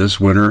oil for this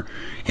winter,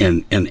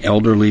 and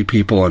elderly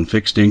people on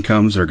fixed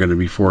incomes are going to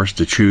be forced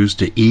to choose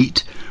to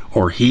eat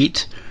or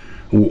heat,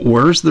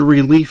 where's the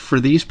relief for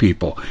these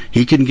people?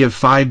 He can give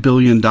 $5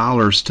 billion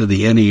to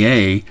the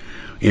NEA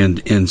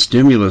in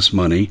stimulus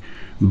money,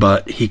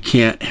 but he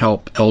can't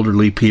help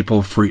elderly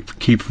people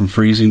keep from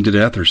freezing to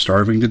death or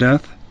starving to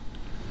death?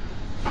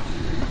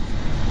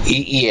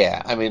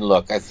 Yeah, I mean,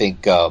 look, I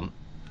think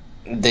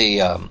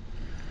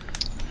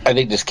I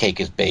think this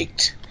cake is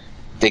baked.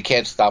 They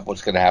can't stop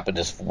what's going to happen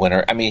this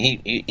winter. I mean,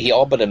 he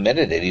all but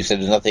admitted it. He said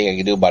there's nothing I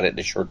can do about it in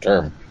the short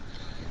term.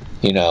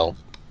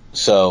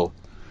 So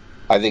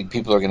I think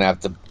people are going to have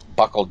to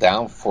buckle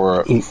down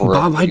for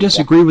Bob, I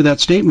disagree with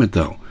that statement,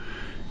 though.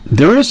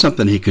 There is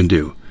something he can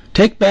do.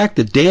 Take back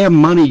the damn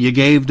money you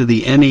gave to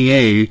the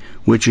NEA,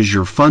 which is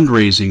your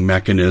fundraising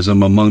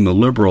mechanism among the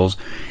liberals,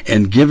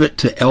 and give it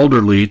to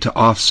elderly to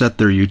offset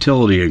their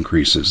utility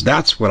increases.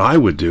 That's what I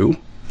would do.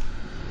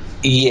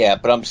 Yeah,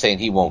 but I'm saying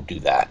he won't do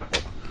that.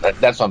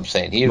 That's what I'm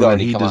saying. He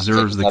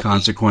deserves the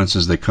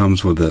consequences that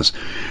comes with this.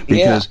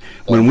 Because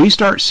when we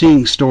start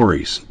seeing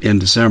stories in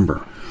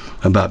December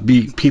about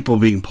people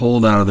being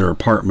pulled out of their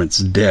apartments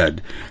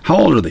dead, how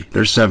old are they?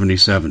 They're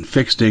 77,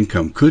 fixed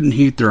income, couldn't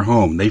heat their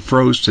home, they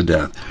froze to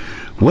death.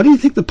 What do you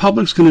think the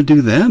public's going to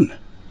do then?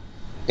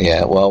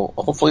 Yeah, well,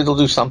 hopefully they'll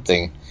do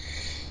something.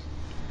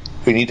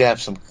 We need to have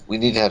some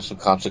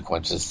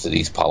consequences to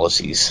these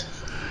policies.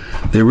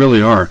 They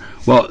really are.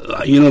 Well,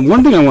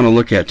 one thing I want to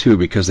look at, too,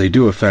 because they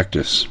do affect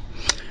us,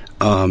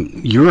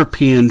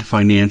 European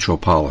financial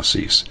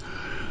policies.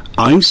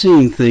 I'm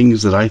seeing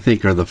things that I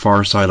think are the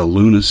far side of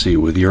lunacy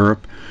with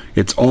Europe.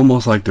 It's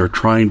almost like they're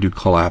trying to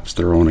collapse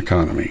their own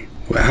economy.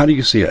 How do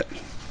you see it?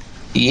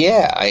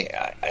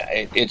 Yeah,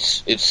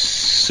 it's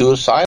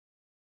suicidal.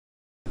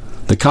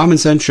 The Common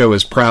Sense Show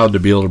is proud to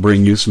be able to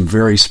bring you some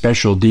very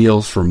special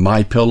deals from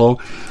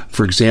MyPillow.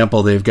 For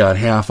example, they've got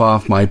half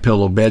off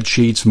MyPillow bed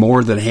sheets,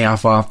 more than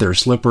half off their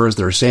slippers,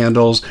 their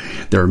sandals,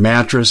 their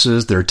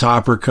mattresses, their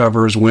topper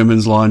covers,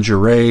 women's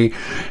lingerie.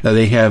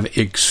 They have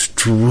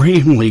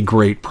extremely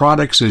great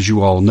products, as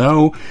you all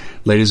know.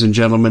 Ladies and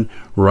gentlemen,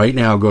 right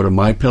now go to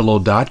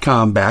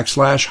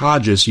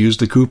mypillow.com/Hodges. Use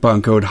the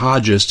coupon code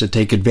Hodges to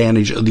take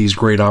advantage of these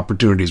great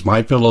opportunities.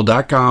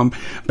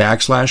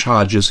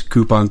 mypillow.com/Hodges,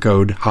 coupon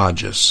code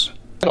Hodges.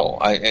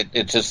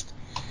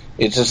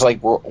 It's just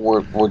like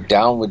we're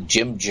down with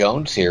Jim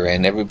Jones here,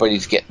 and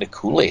everybody's getting the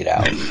Kool-Aid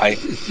out. Do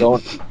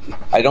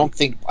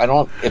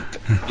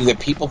the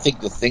people think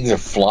the things are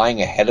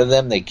flying ahead of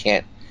them?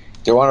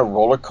 They're on a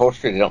roller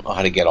coaster. They don't know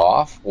how to get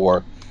off.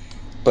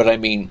 But I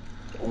mean,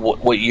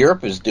 what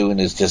Europe is doing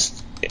is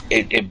just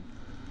it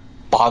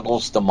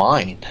boggles the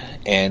mind.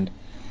 And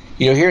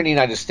here in the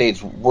United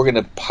States, we're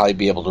going to probably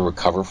be able to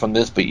recover from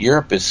this, but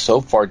Europe is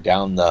so far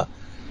down the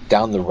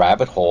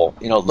rabbit hole.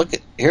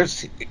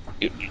 Here's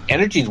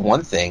energy is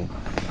one thing,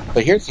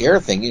 but here's the other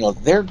thing.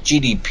 Their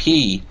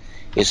GDP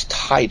is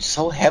tied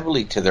so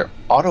heavily to their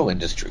auto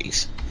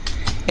industries,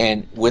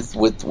 and with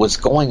what's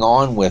going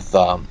on with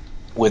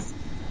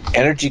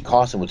energy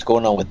costs and what's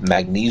going on with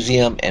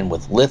magnesium and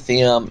with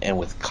lithium and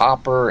with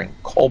copper and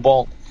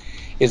cobalt,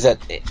 is that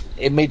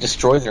it may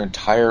destroy their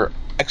entire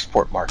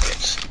export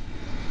markets.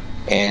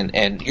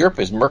 And Europe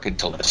is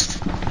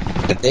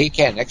mercantilist. If they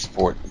can't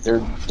export,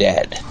 they're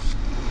dead.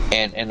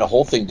 And the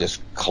whole thing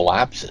just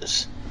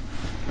collapses.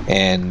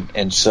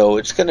 And so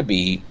it's going to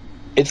be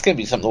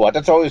something to watch.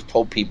 That's what I always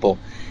told people,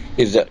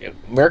 is that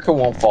America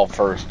won't fall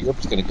first.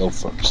 Europe's going to go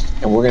first.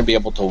 And we're going to be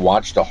able to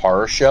watch the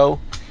horror show,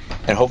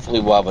 and hopefully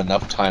we'll have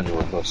enough time to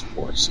reverse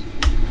course.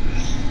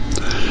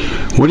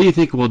 What do you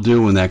think we'll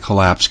do when that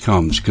collapse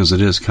comes? Because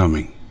it is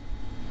coming.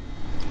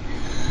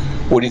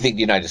 What do you think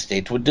the United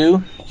States would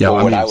do? Yeah,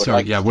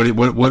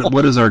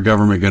 what is our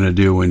government going to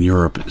do when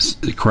Europe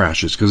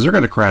crashes? Because they're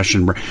going to crash.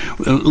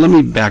 Let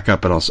me back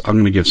up, and I'm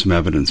going to give some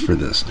evidence for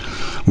this.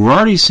 We're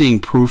already seeing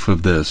proof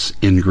of this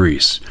in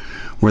Greece,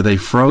 where they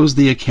froze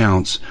the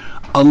accounts,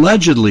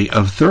 allegedly,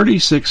 of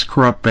 36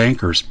 corrupt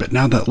bankers, but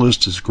now that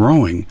list is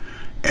growing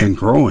and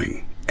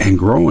growing and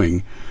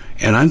growing,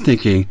 and I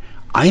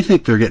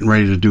think they're getting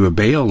ready to do a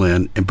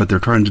bail-in, but they're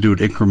trying to do it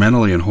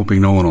incrementally and hoping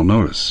no one will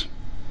notice.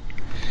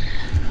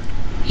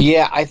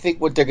 Yeah, I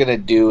think what they're going to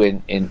do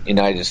in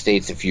United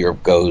States, if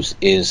Europe goes,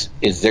 is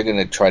they're going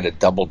to try to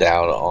double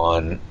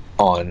down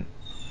on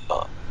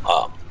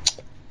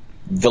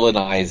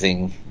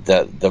villainizing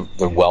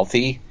the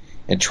wealthy,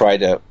 and try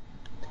to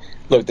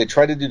look. They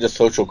try to do the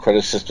social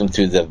credit system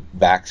through the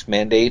vax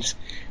mandates.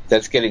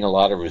 That's getting a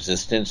lot of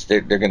resistance.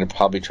 They're going to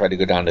probably try to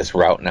go down this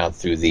route now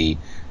through the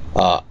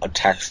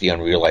tax the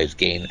unrealized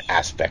gain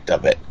aspect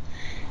of it,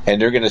 and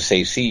they're going to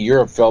say, see,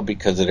 Europe fell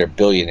because of their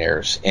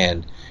billionaires,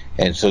 and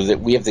so that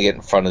we have to get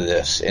in front of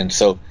this. And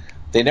so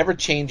they never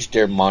changed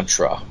their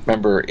mantra.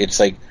 Remember, it's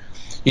like,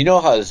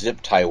 how a zip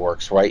tie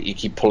works, right? You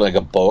keep pulling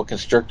a boa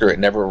constrictor, it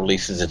never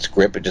releases its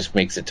grip, it just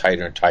makes it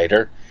tighter and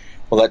tighter.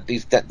 Well,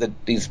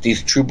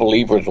 these true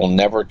believers will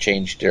never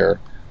change their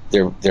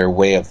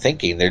way of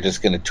thinking. They're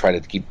just going to try to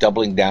keep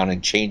doubling down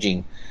and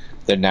changing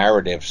the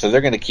narrative. So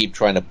they're going to keep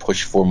trying to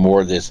push for more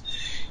of this,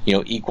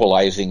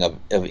 equalizing of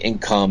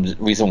incomes.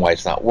 The reason why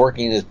it's not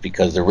working is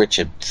because the rich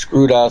have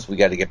screwed us. We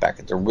got to get back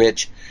at the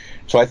rich.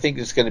 So I think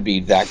it's going to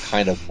be that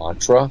kind of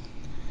mantra,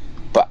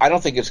 but I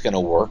don't think it's going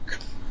to work.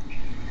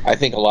 I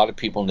think a lot of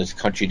people in this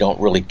country don't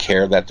really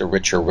care that the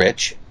rich are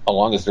rich, as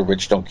long as the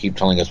rich don't keep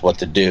telling us what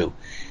to do.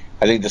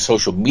 I think the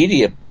social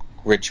media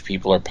rich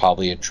people are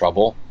probably in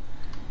trouble.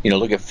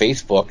 Look at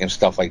Facebook and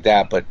stuff like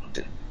that, but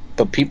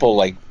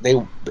people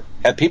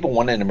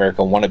people in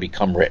America want to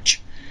become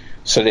rich.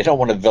 So they don't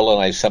want to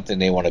villainize something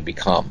they want to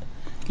become.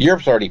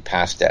 Europe's already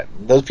past that.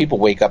 Those people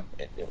wake up,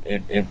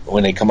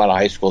 when they come out of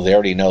high school, they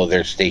already know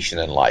their station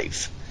in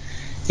life.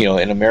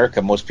 In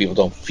America, most people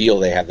don't feel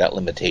they have that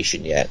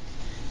limitation yet.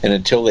 And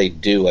until they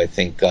do, I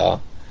think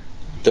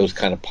those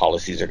kind of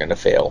policies are going to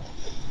fail.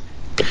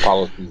 The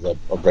policies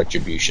of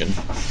retribution.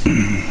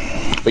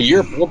 But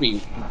Europe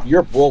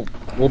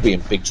will be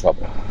in big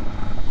trouble.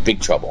 Big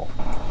trouble.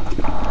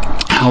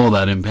 How will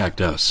that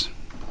impact us?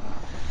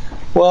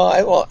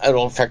 Well,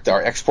 it'll affect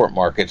our export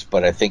markets,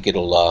 but I think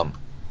it'll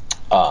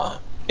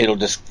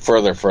just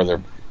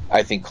further,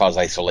 I think, cause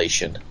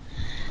isolation.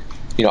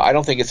 I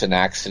don't think it's an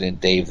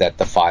accident, Dave, that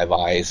the Five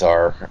Eyes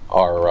are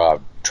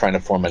trying to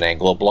form an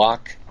Anglo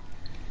bloc.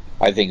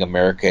 I think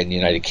America and the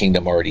United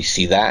Kingdom already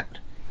see that.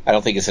 I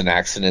don't think it's an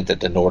accident that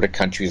the Nordic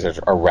countries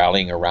are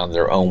rallying around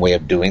their own way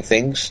of doing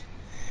things.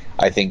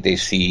 I think they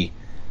see,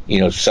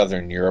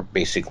 Southern Europe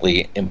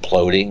basically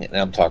imploding, and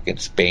I'm talking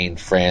Spain,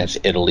 France,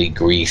 Italy,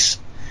 Greece.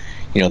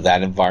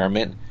 That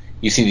environment.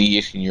 You see the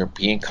Eastern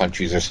European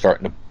countries are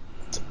starting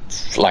to,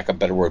 for lack of a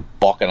better word,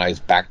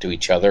 balkanize back to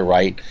each other,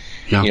 right?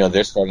 Yeah.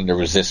 They're starting to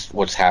resist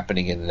what's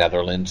happening in the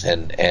Netherlands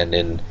and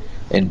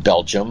in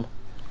Belgium.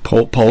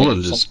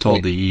 Poland has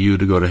told the EU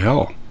to go to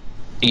hell.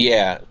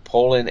 Yeah,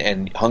 Poland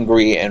and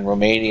Hungary and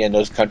Romania and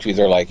those countries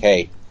are like,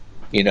 hey,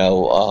 you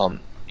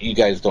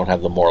guys don't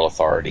have the moral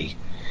authority.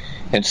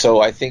 And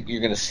so I think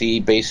you're going to see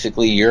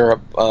basically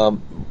Europe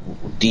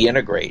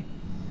deintegrate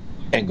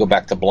and go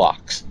back to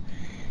blocks.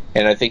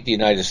 And I think the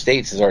United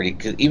States has already,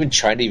 even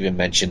China even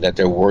mentioned that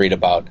they're worried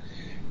about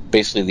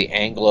basically the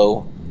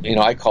Anglo,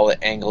 I call it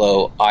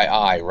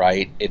Anglo-II,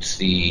 right? It's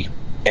the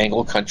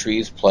Anglo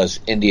countries plus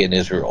India and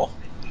Israel.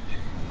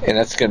 And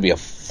that's going to be a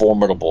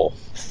formidable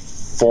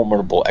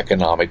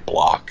economic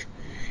bloc.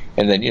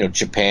 And then,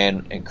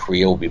 Japan and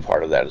Korea will be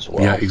part of that as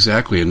well. Yeah,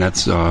 exactly. And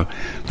that's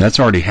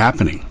already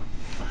happening.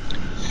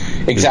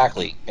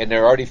 Exactly. And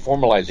they're already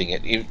formalizing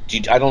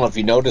it. I don't know if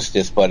you noticed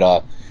this, but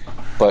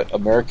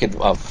American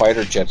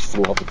fighter jets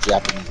flew off a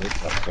Japanese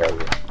aircraft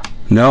carrier.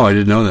 No, I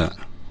didn't know that.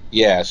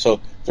 Yeah, so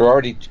they're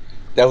already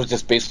that was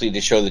just basically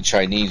to show the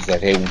Chinese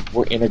that, hey,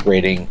 we're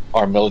integrating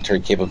our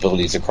military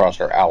capabilities across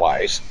our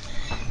allies,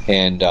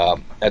 and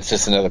that's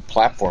just another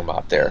platform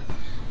out there.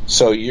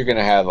 So you're going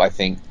to have, I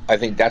think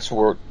that's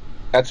where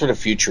the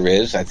future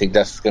is. I think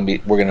that's going to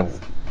be, we're going to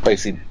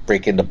basically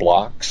break into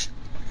blocks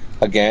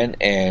again,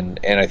 and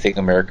I think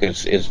America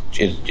is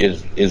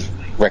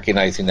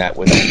recognizing that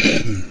with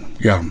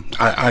Yeah,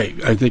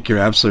 I think you're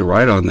absolutely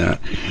right on that.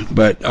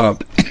 But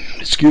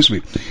excuse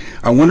me,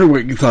 I wonder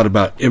what you thought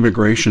about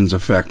immigration's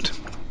effect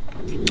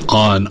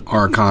on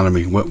our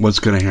economy. What's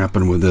going to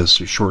happen with this,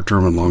 short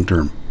term and long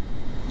term?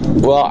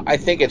 Well, I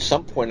think at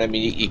some point, I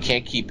mean, you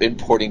can't keep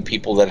importing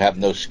people that have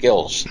no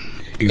skills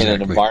in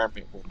an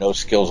environment where no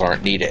skills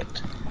aren't needed,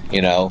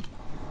 you know?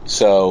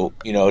 So,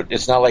 you know,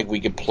 it's not like we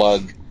could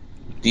plug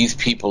these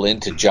people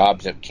into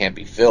jobs that can't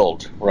be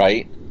filled,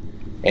 right?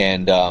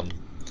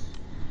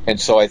 And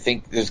so I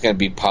think there's going to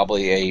be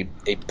probably a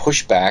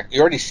pushback.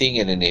 You're already seeing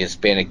it in the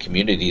Hispanic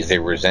communities.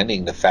 They're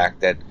resenting the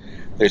fact that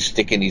they're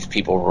sticking these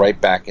people right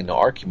back into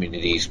our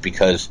communities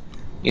because,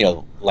 you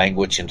know,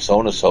 language and so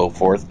on and so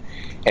forth.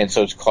 And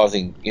so it's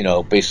causing, you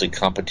know, basically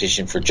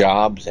competition for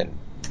jobs and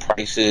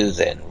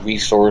prices and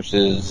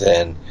resources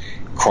and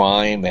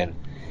crime. And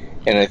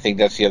I think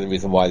that's the other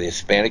reason why the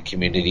Hispanic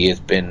community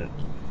has been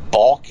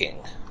balking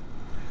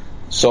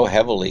so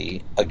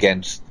heavily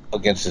against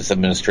this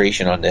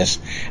administration on this.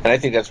 And I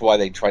think that's why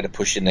they try to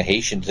push in the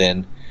Haitians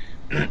in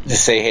to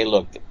say, hey,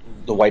 look,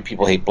 the white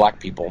people hate black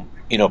people,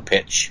 you know,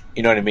 pitch.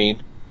 You know what I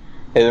mean?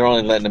 And they're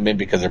only letting them in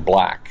because they're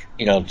black,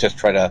 you know, just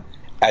try to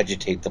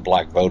agitate the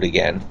black vote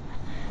again.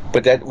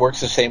 But that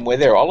works the same way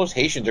there. All those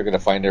Haitians are going to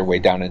find their way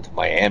down into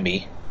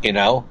Miami, you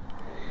know,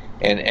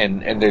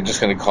 and they're just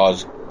going to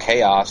cause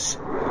chaos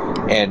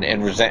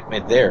and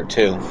resentment there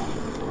too.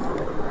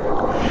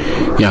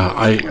 Yeah,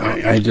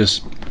 I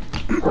just,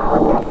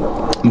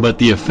 but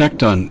the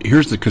effect on,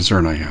 here's the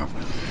concern I have.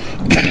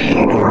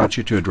 I want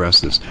you to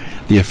address this.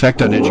 The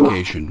effect on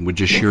education with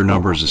just sheer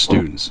numbers of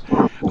students.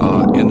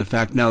 And the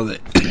fact now that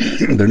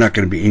they're not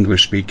going to be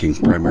English speaking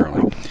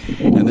primarily.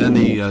 And then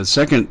the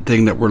second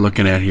thing that we're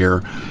looking at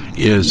here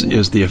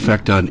is the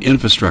effect on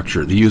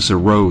infrastructure, the use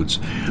of roads,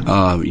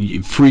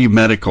 free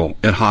medical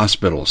at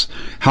hospitals.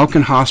 How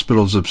can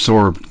hospitals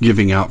absorb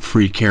giving out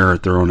free care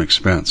at their own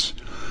expense?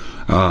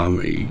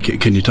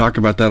 Can you talk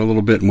about that a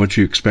little bit and what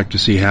you expect to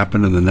see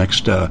happen in the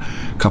next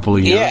couple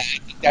of years?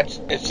 Yeah,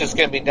 it's just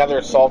going to be another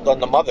assault on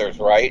the mothers,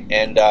 right?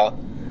 And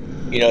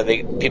you know,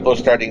 people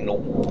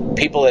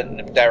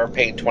that are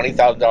paying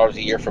 $20,000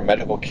 a year for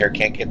medical care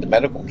can't get the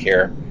medical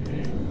care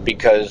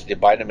because the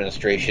Biden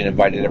administration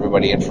invited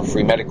everybody in for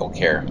free medical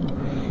care.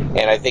 And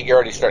I think you're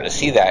already starting to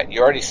see that.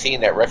 You're already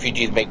seeing that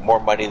refugees make more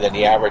money than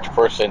the average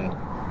person,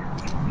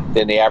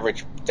 than the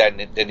average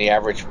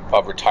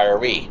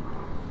retiree.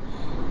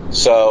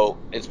 So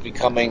it's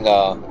becoming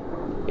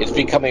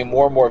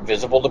more and more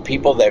visible to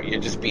people that you're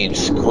just being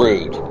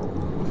screwed,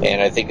 and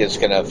I think it's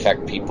going to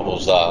affect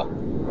people's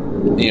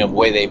the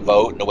way they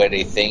vote and the way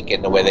they think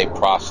and the way they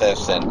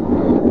process. And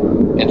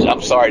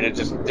I'm sorry,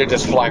 they're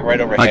just flying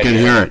right overhead. I can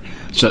hear it.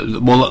 So,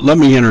 well, let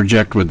me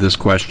interject with this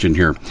question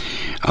here.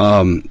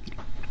 I'm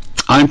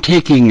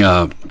taking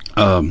not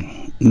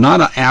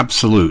an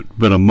absolute,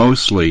 but a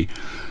mostly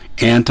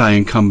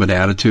anti-incumbent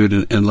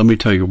attitude, and let me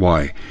tell you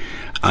why.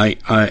 I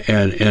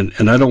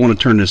don't want to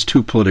turn this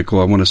too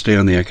political. I want to stay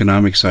on the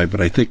economic side,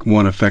 but I think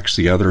one affects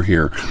the other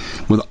here.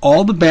 With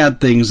all the bad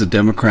things the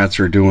Democrats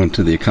are doing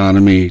to the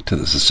economy, to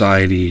the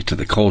society, to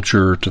the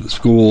culture, to the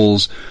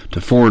schools,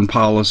 to foreign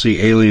policy,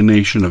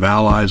 alienation of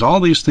allies, all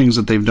these things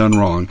that they've done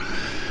wrong,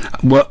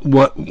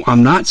 what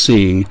I'm not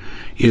seeing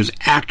is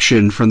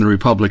action from the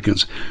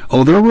Republicans.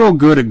 Oh, they're real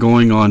good at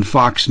going on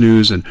Fox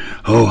News and,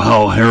 oh,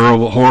 how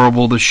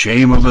horrible, the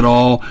shame of it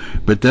all.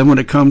 But then when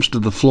it comes to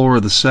the floor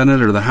of the Senate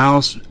or the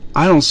House,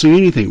 I don't see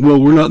anything. Well,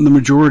 we're not in the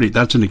majority.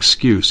 That's an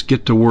excuse.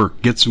 Get to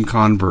work. Get some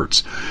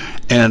converts.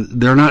 And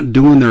they're not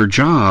doing their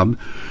job,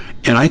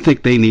 and I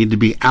think they need to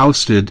be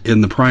ousted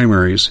in the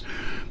primaries.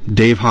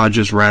 Dave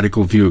Hodges'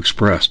 radical view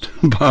expressed.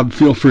 Bob,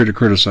 feel free to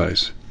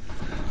criticize.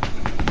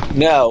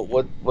 No,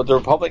 what the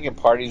Republican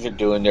parties are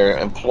doing, they're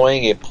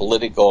employing a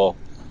political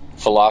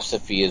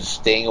philosophy is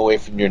staying away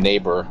from your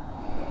neighbor,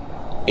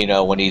 you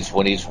know, when he's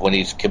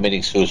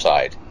committing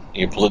suicide,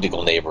 your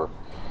political neighbor.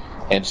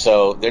 And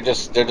so they're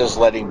just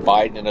letting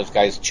Biden and those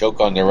guys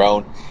choke on their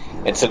own.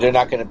 And so they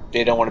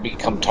don't want to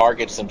become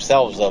targets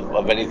themselves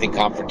of anything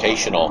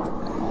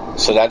confrontational.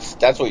 So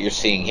that's what you're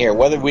seeing here.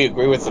 Whether we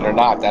agree with it or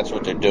not, that's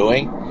what they're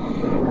doing.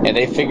 And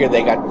they figure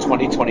they got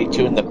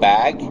 2022 in the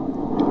bag,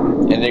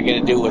 and they're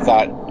going to do with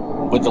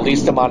the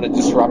least amount of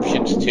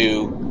disruptions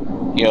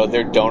to, you know,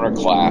 their donor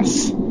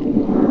class.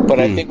 But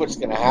I think what's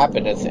going to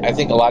happen is I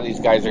think a lot of these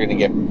guys are going to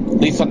get,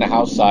 at least on the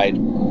House side,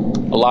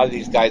 a lot of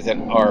these guys that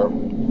are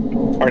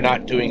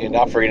not doing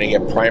enough are going to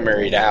get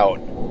primaried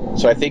out.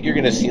 So I think you're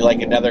going to see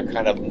like another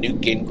kind of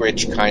Newt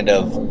Gingrich kind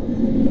of,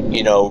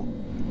 you know,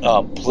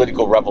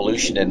 political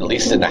revolution, and at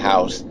least in the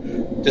House.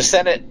 The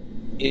Senate,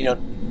 you know,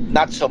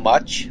 not so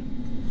much,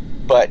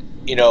 but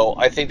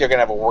I think they're going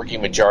to have a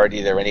working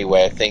majority there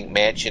anyway. I think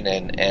Manchin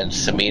and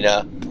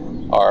Samina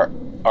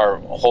are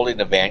holding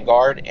the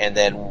vanguard, and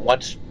then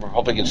once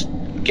Republicans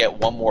get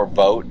one more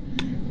vote,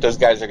 those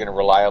guys are going to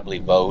reliably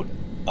vote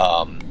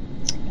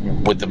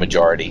with the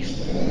majority.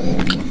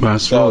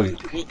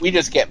 Absolutely. So we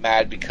just get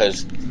mad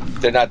because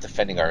they're not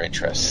defending our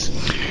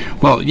interests.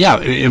 Well,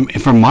 yeah,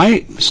 from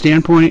my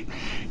standpoint,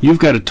 you've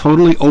got a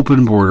totally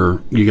open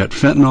border. You got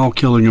fentanyl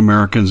killing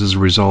Americans as a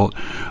result,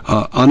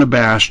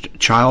 unabashed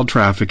child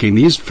trafficking.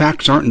 These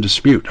facts aren't in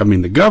dispute. I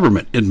mean, the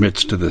government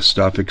admits to this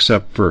stuff,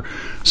 except for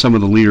some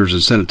of the leaders in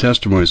Senate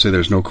testimony say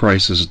there's no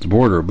crisis at the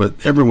border,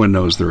 but everyone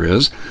knows there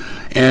is.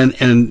 And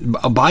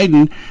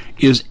Biden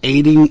is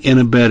aiding and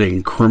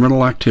abetting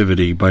criminal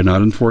activity by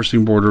not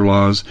enforcing border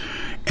laws,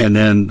 and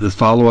then the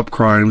follow-up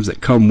crimes that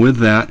come with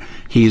that.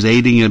 He's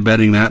aiding and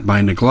abetting that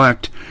by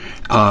neglect.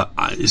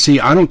 See,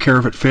 I don't care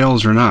if it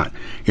fails or not.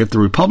 If the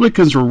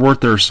Republicans were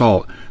worth their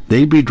salt,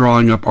 they'd be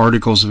drawing up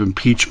articles of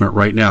impeachment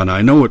right now. Now,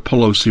 I know what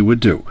Pelosi would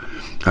do.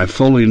 I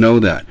fully know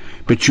that.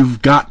 But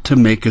you've got to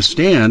make a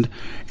stand,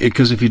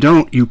 because if you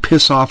don't, you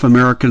piss off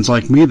Americans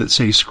like me that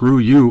say, screw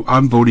you,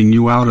 I'm voting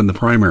you out in the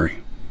primary.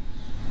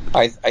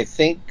 I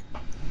think,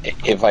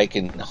 if I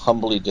can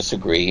humbly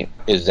disagree,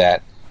 is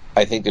that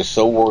I think they're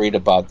so worried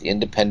about the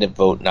independent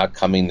vote not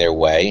coming their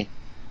way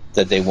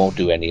that they won't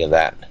do any of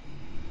that.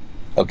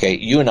 Okay,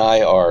 you and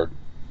I are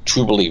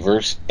true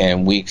believers,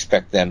 and we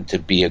expect them to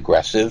be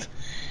aggressive,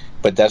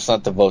 but that's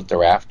not the vote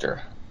they're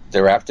after.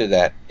 They're after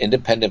that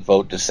independent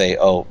vote to say,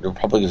 oh, the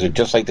Republicans are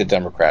just like the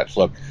Democrats.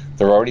 Look,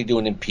 they're already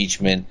doing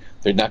impeachment.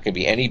 They're not going to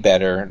be any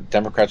better.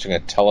 Democrats are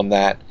going to tell them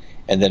that,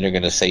 and then they're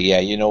going to say, yeah,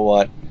 you know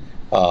what?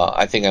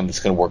 I think I'm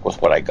just going to work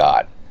with what I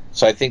got.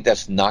 So I think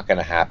that's not going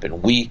to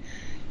happen.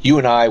 You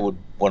and I would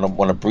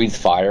want to breathe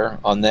fire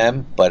on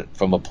them, but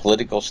from a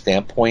political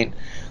standpoint,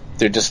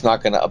 they're just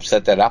not going to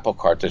upset that apple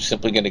cart. They're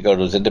simply going to go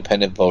to those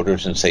independent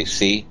voters and say,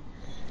 see,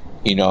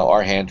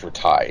 our hands were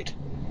tied.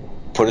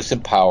 Put us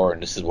in power,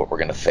 and this is what we're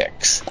going to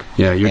fix.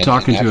 Yeah, you're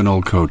talking to an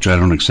old coach. I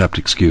don't accept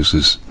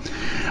excuses.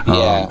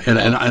 Yeah,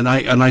 and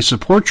I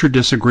support your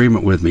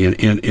disagreement with me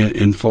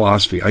in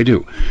philosophy. I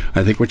do.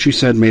 I think what you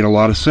said made a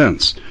lot of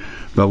sense.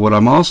 But what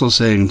I'm also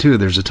saying, too,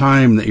 there's a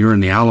time that you're in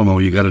the Alamo,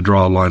 you got to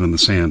draw a line in the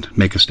sand,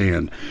 make a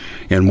stand.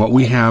 And what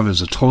we have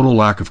is a total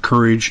lack of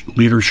courage,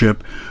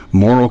 leadership,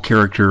 moral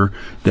character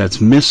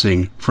that's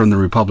missing from the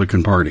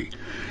Republican Party.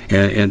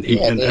 And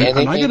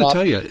I got to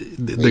tell you,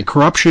 the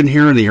corruption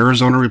here in the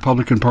Arizona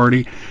Republican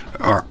Party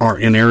are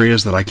in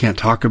areas that I can't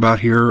talk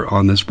about here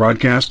on this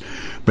broadcast,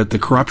 but the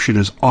corruption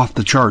is off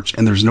the charts,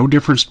 and there's no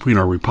difference between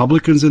our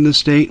Republicans in this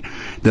state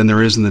than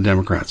there is in the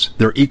Democrats.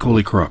 They're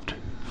equally corrupt.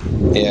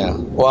 Yeah.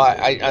 Well,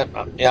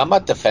 I'm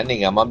not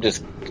defending them. I'm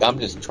just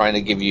trying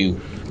to give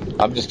you.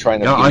 I'm just trying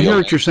to. No, I hear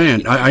what you're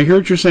saying. I hear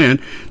what you're saying,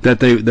 that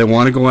they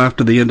want to go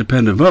after the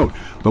independent vote.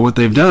 But what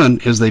they've done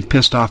is they've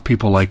pissed off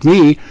people like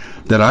me,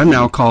 that I'm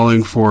now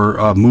calling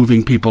for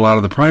moving people out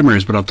of the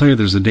primaries. But I'll tell you,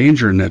 there's a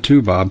danger in that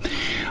too, Bob.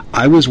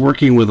 I was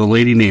working with a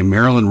lady named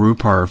Marilyn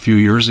Rupar a few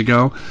years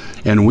ago,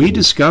 and we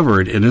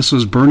discovered, and this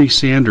was Bernie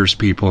Sanders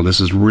people, and this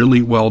is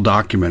really well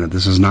documented,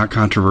 this is not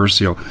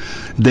controversial,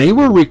 they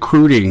were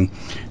recruiting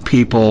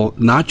people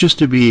not just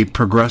to be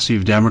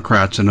progressive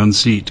Democrats and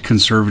unseat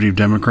conservative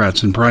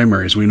Democrats in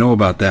primaries. We know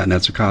about that, and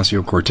that's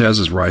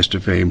Ocasio-Cortez's rise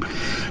to fame.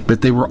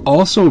 But they were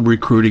also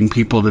recruiting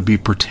people to be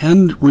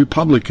pretend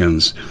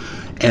Republicans,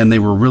 and they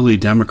were really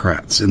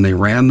Democrats, and they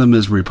ran them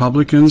as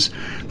Republicans.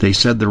 They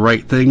said the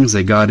right things.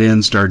 They got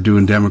in, started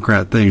doing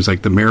Democrat things,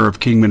 like the mayor of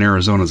Kingman,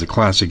 Arizona is a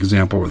classic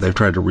example where they've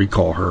tried to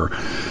recall her.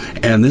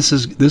 And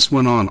this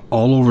went on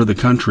all over the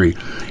country.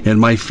 And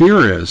my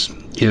fear is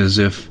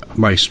if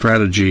my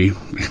strategy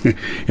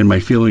and my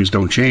feelings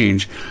don't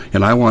change,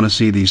 and I want to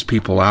see these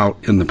people out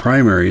in the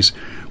primaries,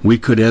 we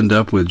could end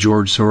up with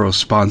George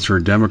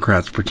Soros-sponsored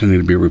Democrats pretending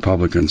to be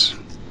Republicans.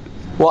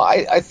 Well,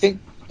 I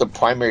think the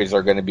primaries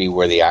are going to be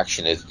where the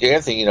action is. The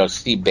other thing,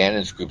 Steve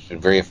Bannon's group's been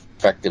very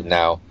effective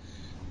now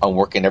on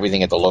working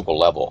everything at the local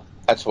level.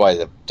 That's why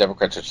the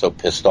Democrats are so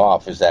pissed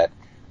off, is that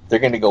they're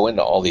going to go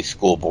into all these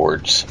school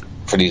boards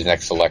for these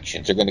next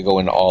elections. They're going to go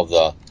into all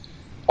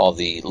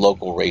the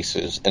local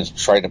races and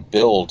try to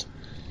build,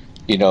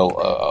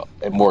 a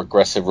more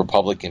aggressive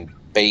Republican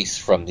base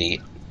from the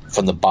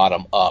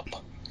bottom up.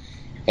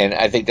 And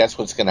I think that's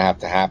what's going to have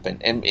to happen.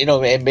 And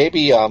and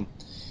maybe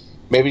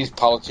these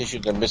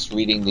politicians are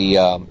misreading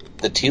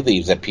the tea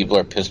leaves, that people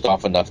are pissed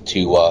off enough to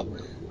do a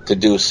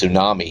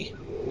tsunami,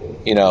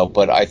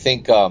 But I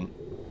think I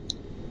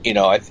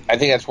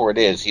think that's where it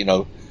is.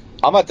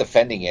 I'm not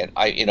defending it.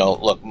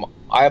 Look,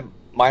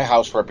 my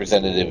House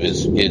representative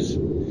is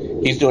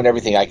he's doing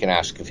everything I can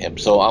ask of him.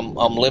 So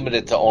I'm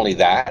limited to only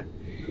that,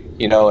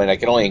 and I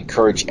can only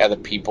encourage other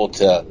people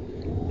to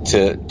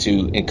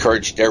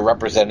encourage their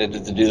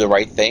representative to do the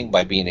right thing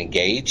by being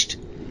engaged.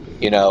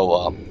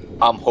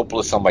 I'm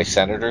hopeless on my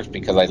senators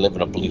because I live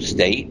in a blue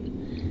state,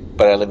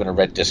 but I live in a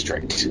red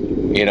district.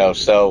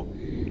 So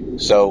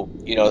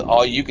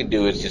all you can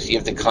do is you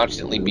have to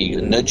constantly be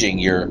nudging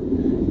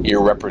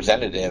your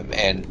representative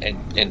and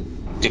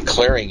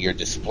declaring your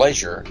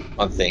displeasure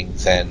on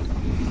things, and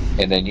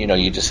then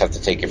you just have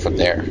to take it from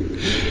there.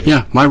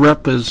 Yeah, my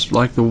rep is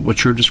like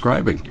what you're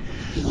describing.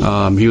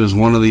 He was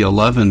one of the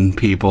 11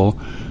 people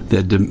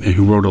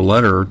who wrote a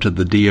letter to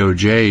the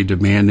DOJ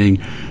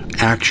demanding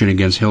action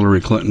against Hillary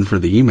Clinton for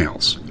the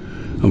emails.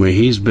 I mean,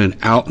 he's been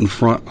out in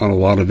front on a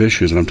lot of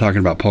issues, and I'm talking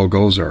about Paul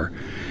Gosar,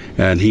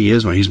 and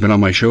he's been on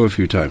my show a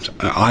few times.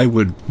 I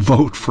would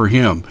vote for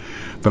him,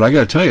 but I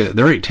got to tell you,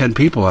 there ain't 10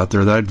 people out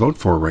there that I'd vote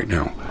for right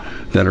now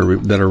that'll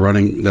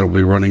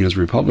be running as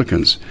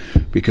Republicans,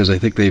 because I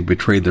think they've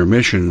betrayed their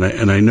mission.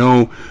 And I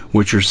know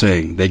what you're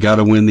saying. They got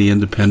to win the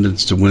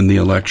independents to win the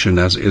election,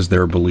 as is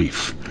their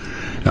belief.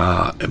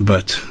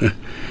 But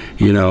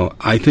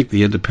I think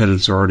the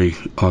independents are already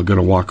going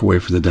to walk away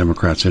from the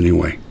Democrats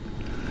anyway.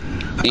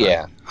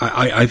 Yeah.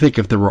 I think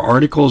if there were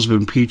articles of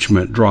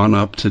impeachment drawn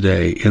up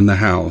today in the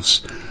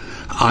House,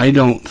 I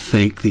don't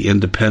think the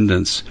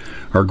independents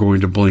are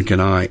going to blink an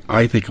eye.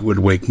 I think it would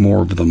wake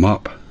more of them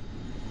up.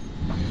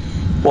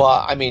 Well,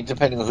 I mean,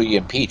 depending on who you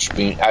impeach,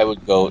 I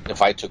would go,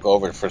 if I took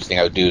over, the first thing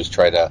I would do is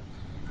try to,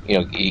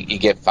 you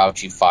get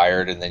Fauci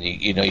fired, and then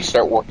you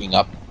start working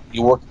up,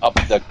 you work up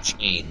the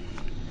chain.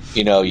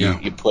 You do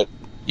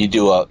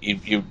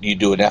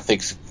an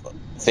ethics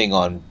thing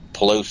on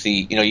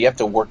Pelosi. You got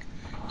to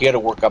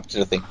work up to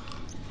the thing.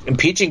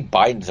 Impeaching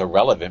Biden's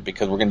irrelevant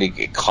because we're going to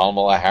get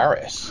Kamala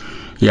Harris.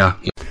 Yeah.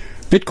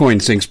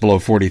 Bitcoin sinks below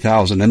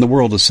 40,000, and the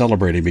world is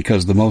celebrating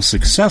because the most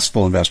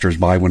successful investors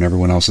buy when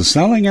everyone else is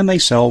selling, and they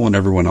sell when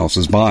everyone else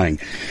is buying.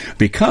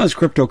 Because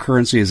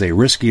cryptocurrency is a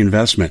risky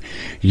investment,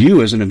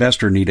 you as an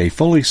investor need a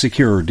fully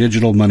secure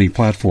digital money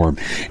platform,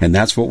 and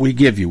that's what we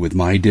give you with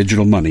My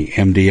Digital Money,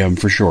 MDM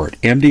for short.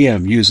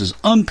 MDM uses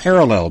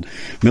unparalleled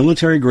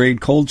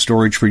military-grade cold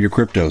storage for your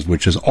cryptos,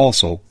 which is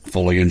also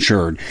fully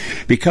insured.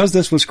 Because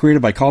this was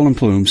created by Colin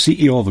Plume,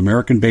 CEO of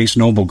American-based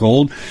Noble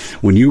Gold,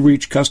 when you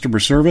reach customer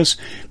service,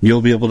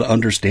 you'll be able to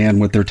understand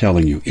what they're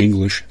telling you.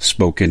 English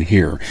spoken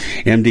here.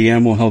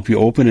 MDM will help you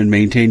open and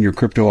maintain your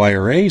crypto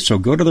IRA, so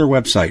go to their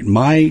website,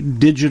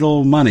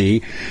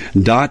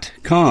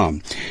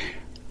 mydigitalmoney.com.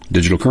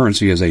 Digital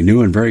currency is a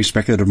new and very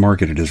speculative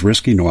market. It is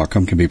risky. No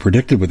outcome can be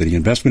predicted. With any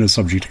investment is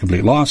subject to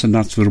complete loss and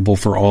not suitable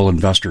for all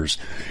investors.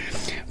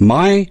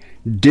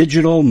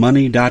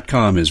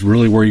 MyDigitalMoney.com is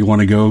really where you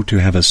want to go to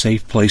have a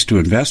safe place to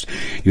invest.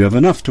 You have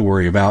enough to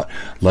worry about.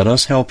 Let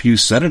us help you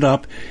set it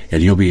up,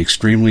 and you'll be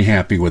extremely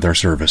happy with our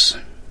service.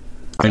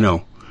 I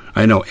know.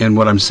 And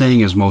what I'm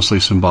saying is mostly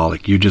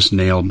symbolic. You just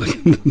nailed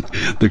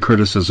the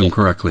criticism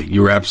correctly.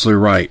 You were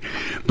absolutely right.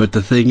 But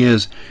the thing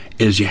is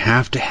you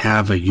have to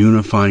have a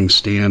unifying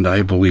stand,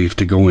 I believe,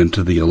 to go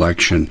into the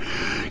election.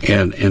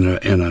 And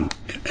an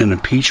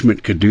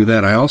impeachment could do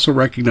that. I also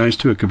recognize,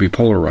 too, it could be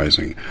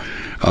polarizing.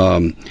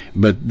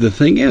 But the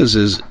thing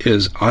is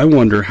I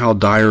wonder how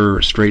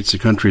dire straits the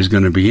country is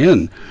going to be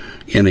in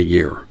a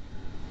year.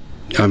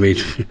 I mean,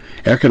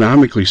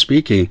 economically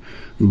speaking,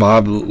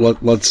 Bob,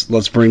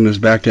 let's bring this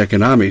back to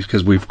economics,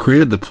 because we've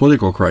created the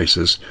political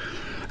crisis.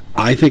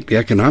 I think the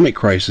economic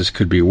crisis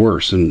could be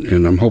worse,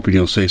 and I'm hoping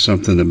you'll say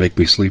something to make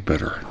me sleep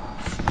better.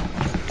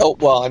 Oh,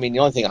 well, I mean, the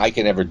only thing I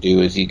can ever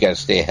do is you got to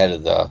stay ahead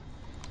of the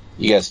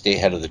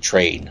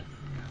train.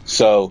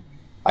 So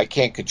I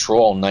can't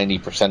control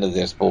 90% of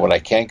this, but what I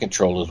can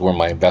control is where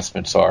my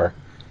investments are,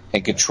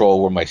 and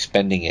control where my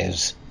spending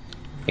is,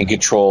 and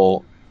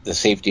control the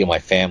safety of my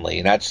family.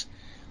 And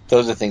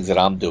those are things that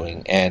I'm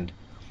doing. And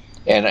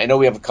I know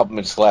we have a couple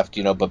minutes left,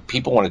 but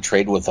people want to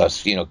trade with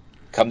us.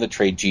 Come to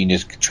Trade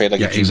Genius, trade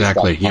like a genius.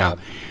 Exactly. Yeah.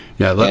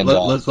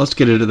 Let's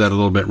get into that a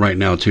little bit right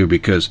now too,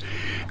 because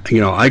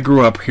I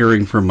grew up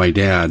hearing from my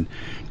dad,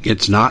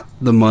 it's not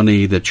the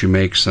money that you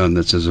make, son,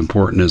 that's as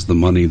important as the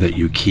money that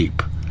you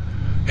keep.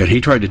 And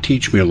he tried to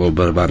teach me a little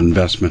bit about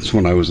investments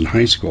when I was in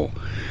high school,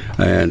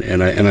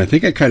 and I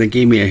think it kind of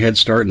gave me a head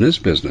start in this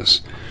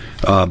business.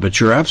 But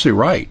you're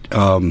absolutely right.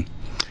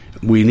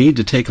 We need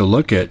to take a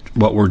look at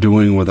what we're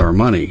doing with our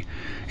money.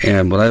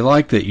 And what I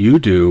like that you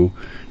do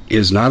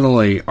is not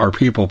only are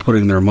people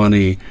putting their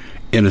money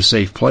in a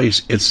safe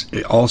place, it's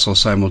also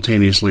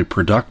simultaneously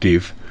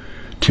productive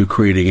to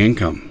creating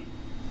income.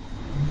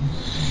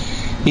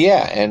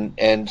 Yeah,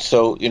 and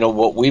so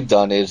what we've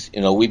done is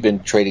we've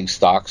been trading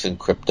stocks and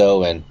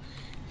crypto and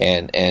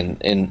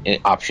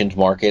in options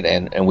market,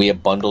 and we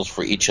have bundles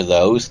for each of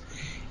those,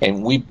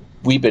 and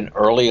we've been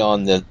early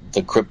on the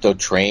crypto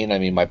train. I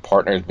mean, my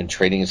partner has been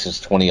trading it since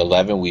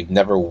 2011. We've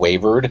never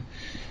wavered,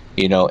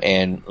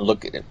 and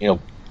look,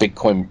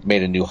 Bitcoin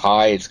made a new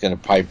high. It's going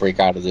to probably break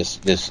out of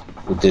this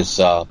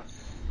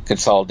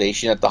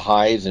consolidation at the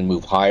highs and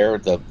move higher.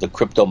 The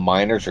crypto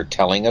miners are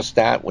telling us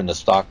that when the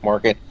stock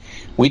market.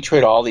 We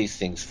trade all these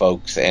things,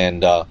 folks,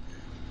 and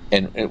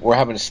we're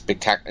having a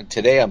spectacular.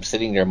 Today, I'm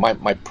sitting there.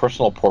 My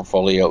personal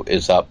portfolio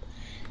is up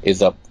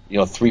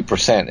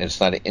 3%. It's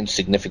not an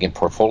insignificant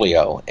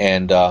portfolio,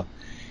 and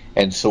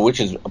so which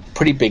is a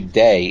pretty big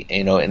day.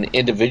 And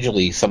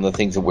individually, some of the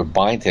things that we're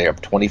buying today are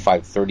up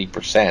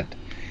 25-30%.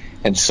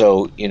 And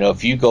so,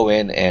 if you go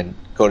in and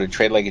go to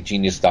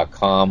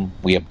tradelikeagenius.com,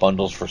 we have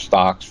bundles for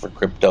stocks, for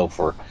crypto,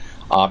 for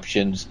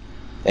options.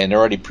 and they're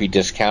already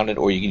pre-discounted,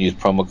 or you can use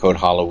promo code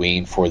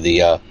Halloween for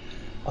the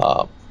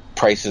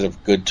prices are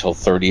good till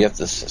 30th,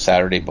 this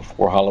Saturday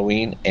before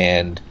Halloween,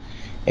 and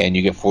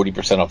you get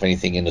 40% off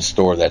anything in the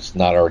store that's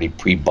not already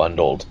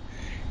pre-bundled.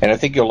 And I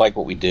think you'll like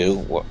what we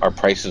do. Our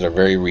prices are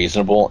very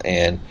reasonable,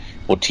 and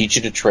we'll teach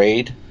you to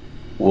trade.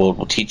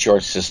 We'll teach you our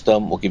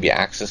system. We'll give you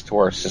access to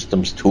our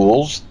system's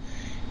tools,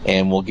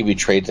 and we'll give you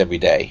trades every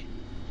day.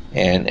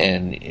 And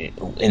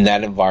in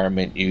that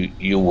environment,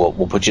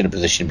 we'll put you in a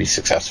position to be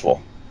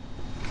successful.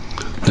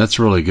 That's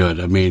really good.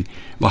 I mean,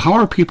 well, how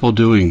are people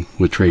doing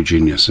with Trade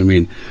Genius? I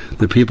mean,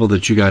 the people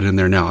that you got in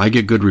there now, I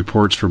get good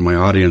reports from my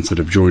audience that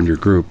have joined your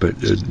group, but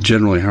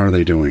generally, how are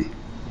they doing?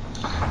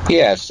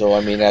 Yeah, so I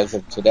mean, as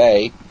of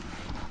today,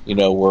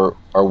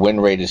 our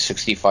win rate is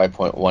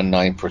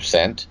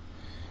 65.19%.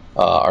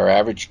 Our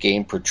average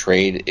gain per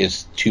trade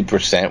is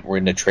 2%. We're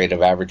in the trade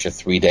of average of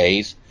 3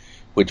 days,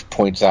 which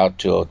points out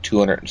to a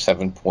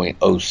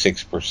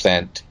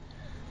 207.06%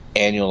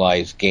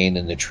 annualized gain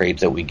in the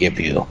trades that we give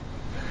you.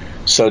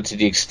 So to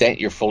the extent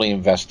you're fully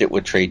invested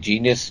with Trade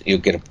Genius, you'll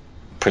get a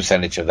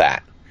percentage of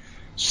that.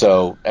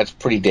 So that's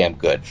pretty damn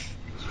good.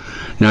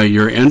 Now,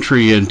 your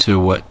entry into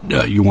what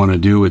you want to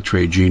do with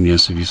Trade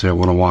Genius, if you say, I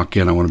want to walk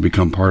in, I want to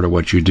become part of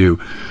what you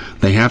do,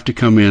 they have to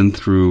come in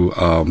through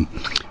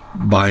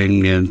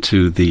buying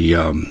into the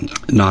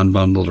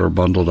non-bundled or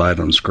bundled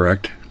items,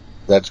 correct?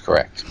 That's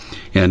correct.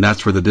 And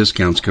that's where the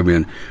discounts come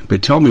in.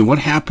 But tell me, what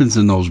happens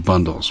in those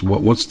bundles?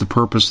 What's the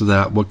purpose of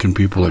that? What can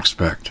people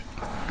expect?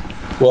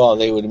 Well,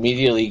 they would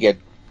immediately get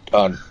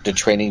the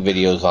training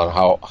videos on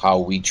how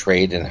we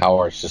trade and how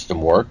our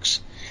system works.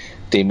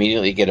 They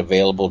immediately get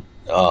available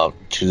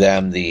to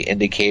them the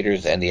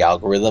indicators and the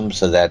algorithms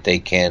so that they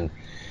can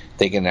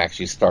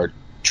actually start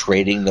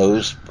trading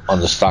those on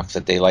the stocks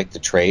that they like to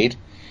trade.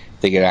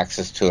 They get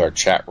access to our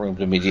chat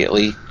rooms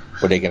immediately,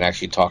 where they can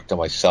actually talk to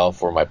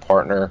myself or my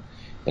partner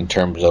in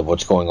terms of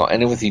what's going on,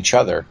 and with each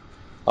other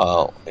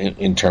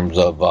in terms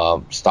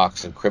of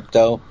stocks and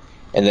crypto.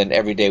 And then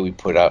every day we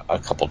put out a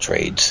couple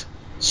trades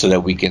so that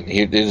we can.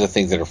 These are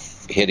things that are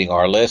hitting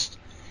our list.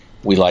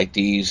 We like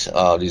these.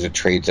 These are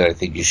trades that I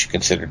think you should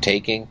consider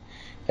taking.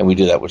 And we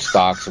do that with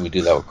stocks, and we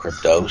do that with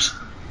cryptos.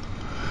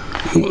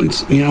 Well,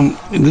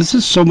 this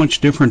is so much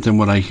different than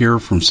what I hear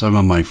from some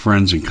of my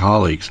friends and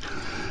colleagues.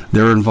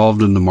 They're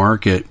involved in the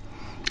market,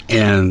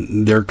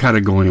 and they're kind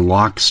of going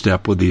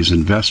lockstep with these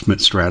investment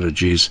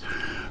strategies,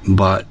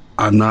 but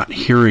I'm not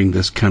hearing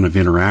this kind of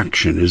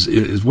interaction.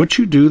 Is what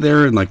you do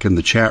there, in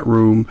the chat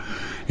room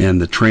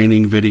and the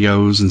training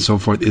videos and so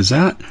forth, is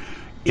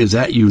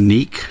that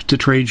unique to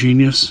Trade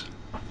Genius?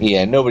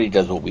 Yeah, nobody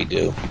does what we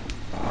do.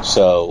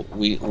 So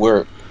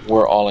we're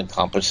all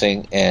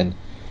encompassing, and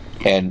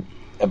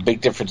a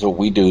big difference of what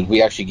we do is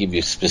we actually give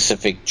you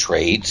specific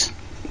trades.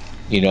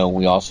 We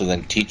also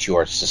then teach you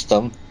our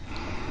system,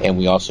 and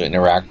we also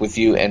interact with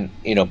you. And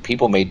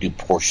people may do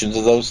portions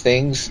of those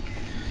things,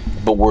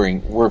 but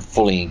we're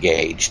fully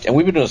engaged, and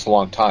we've been doing this a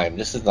long time.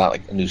 This is not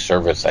like a new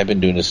service. I've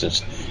been doing this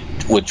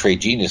with Trade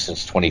Genius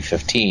since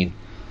 2015.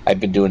 I've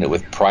been doing it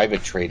with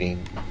private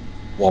trading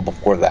well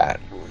before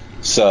that.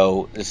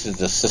 So this is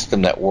a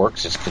system that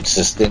works. It's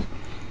consistent.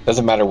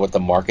 Doesn't matter what the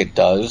market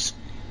does.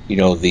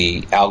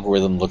 The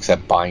algorithm looks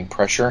at buying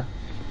pressure,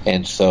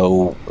 and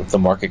so if the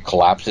market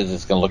collapses,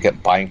 it's going to look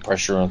at buying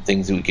pressure on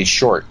things that we can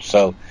short.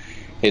 So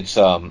it's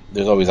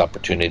there's always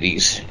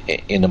opportunities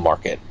in the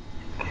market.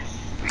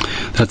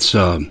 That's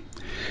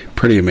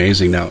pretty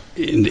amazing. Now,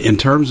 in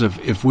terms of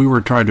if we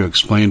were trying to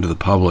explain to the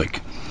public,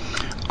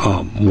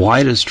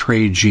 why does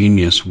Trade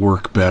Genius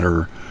work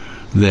better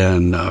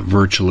than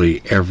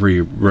virtually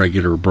every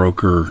regular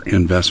broker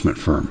investment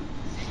firm?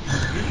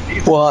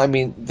 Well, I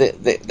mean,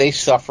 they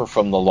suffer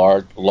from the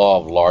law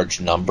of large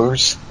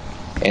numbers,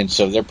 and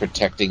so they're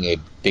protecting a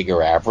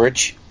bigger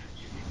average,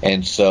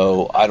 and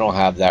so I don't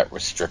have that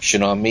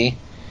restriction on me.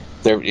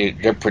 They're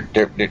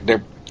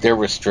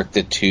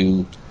restricted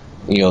to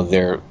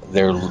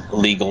their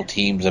legal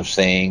teams of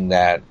saying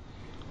that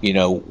we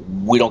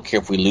don't care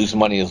if we lose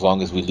money as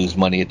long as we lose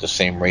money at the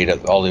same rate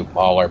as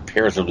all our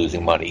peers are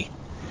losing money.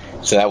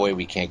 So that way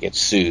we can't get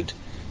sued.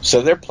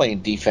 So they're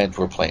playing defense,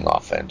 we're playing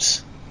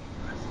offense.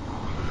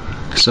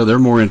 So they're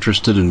more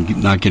interested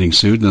in not getting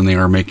sued than they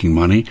are making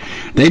money.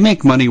 They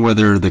make money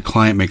whether the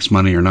client makes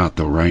money or not,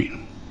 though, right?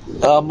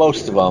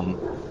 Most of them.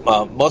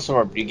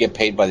 You get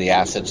paid by the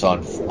assets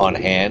on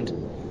hand.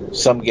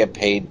 Some get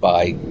paid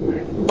by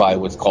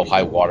what's called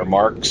high water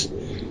marks,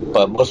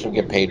 but most of them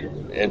get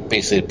paid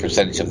basically a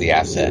percentage of the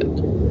asset.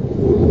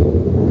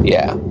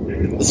 Yeah.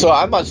 So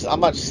I'm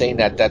not saying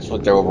that that's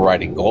what their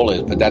overriding goal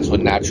is, but that's what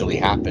naturally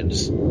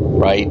happens,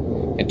 right?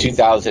 In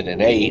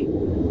 2008,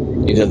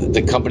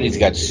 the companies that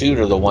got sued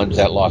are the ones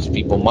that lost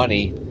people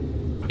money.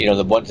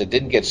 The ones that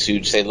didn't get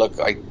sued say, look,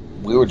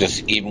 we were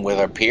just even with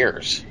our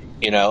peers,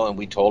 and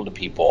we told the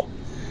people.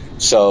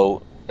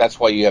 So that's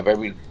why you have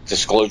every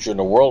disclosure in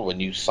the world when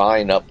you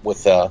sign up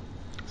with a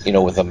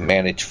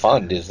managed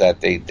fund, is that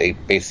they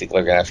basically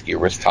are going to ask you your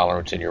risk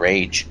tolerance and your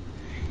age,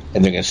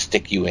 and they're going to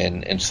stick you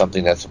in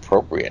something that's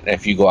appropriate. And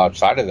if you go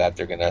outside of that,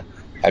 they're going to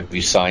have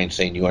you sign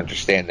saying you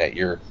understand that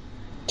you're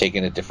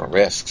taking a different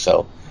risk.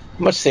 So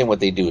I'm not saying what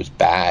they do is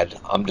bad.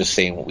 I'm just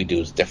saying what we do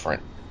is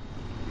different.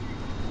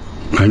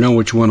 I know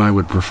which one I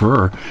would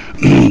prefer.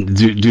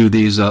 do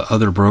these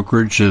other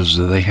brokerages,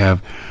 do they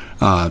have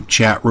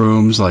chat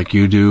rooms like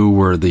you do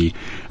where the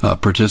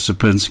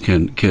participants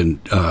can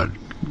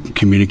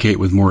communicate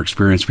with more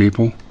experienced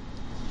people?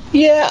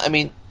 Yeah, I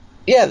mean,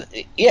 yeah,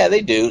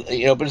 they do.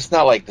 But it's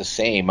not like the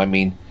same. I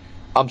mean,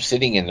 I'm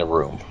sitting in the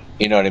room.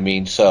 You know what I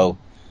mean? So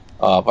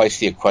if I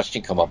see a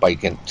question come up, I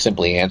can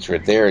simply answer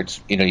it there.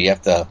 It's you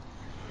have to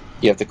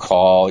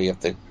call, you have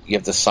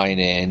to sign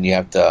in, you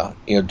have to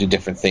do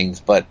different things.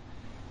 But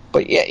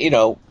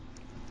yeah,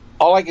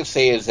 all I can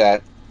say is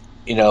that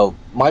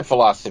my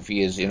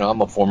philosophy is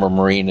I'm a former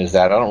Marine, is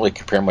that I don't really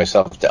compare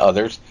myself to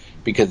others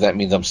because that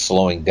means I'm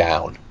slowing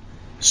down.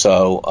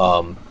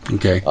 So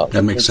okay,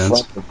 that makes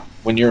sense.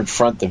 When you're in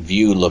front, the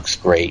view looks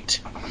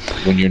great.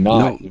 When you're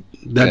not,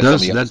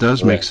 that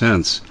does make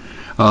sense.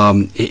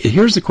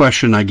 Here's the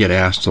question I get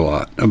asked a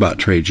lot about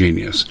Trade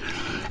Genius,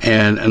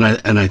 and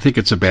I think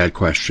it's a bad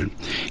question.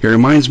 It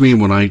reminds me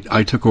when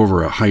I took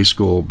over a high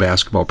school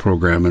basketball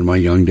program in my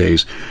young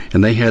days,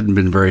 and they hadn't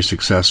been very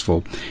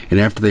successful. And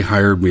after they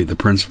hired me, the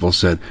principal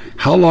said,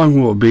 "How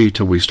long will it be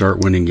till we start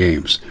winning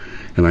games?"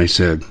 And I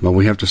said, "Well,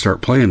 we have to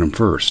start playing them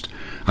first."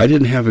 I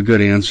didn't have a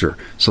good answer.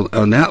 So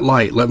on that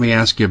light, let me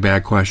ask you a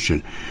bad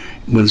question.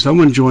 When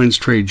someone joins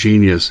Trade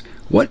Genius,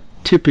 what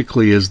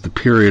typically is the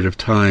period of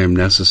time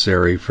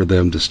necessary for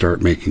them to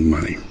start making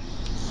money?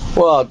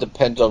 Well, it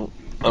depends on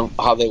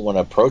how they want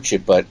to approach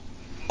it, but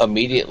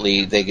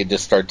immediately they could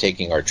just start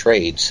taking our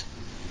trades,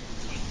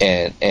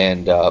 and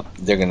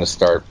they're going to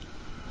start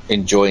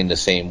enjoying the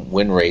same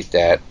win rate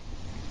that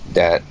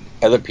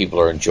other people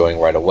are enjoying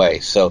right away.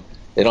 So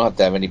they don't have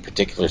to have any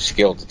particular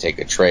skill to take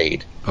a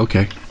trade.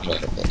 Okay.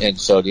 And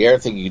so the other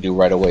thing you do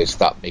right away is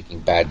stop making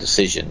bad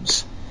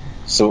decisions.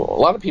 So a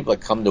lot of people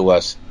that come to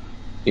us,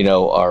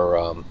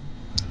 are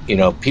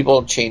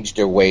people change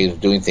their ways of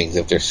doing things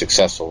if they're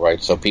successful,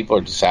 right? So people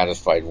are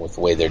dissatisfied with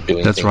the way they're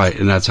doing things. That's right,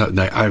 and that's how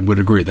I would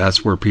agree.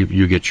 That's where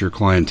you get your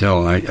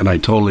clientele, and I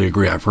totally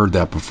agree. I've heard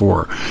that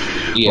before.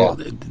 Yeah. Well,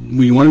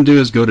 what you want to do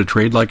is go to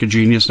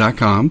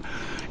tradelikeagenius.com,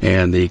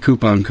 and the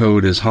coupon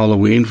code is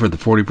Halloween for the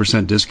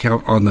 40%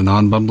 discount on the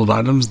non-bundled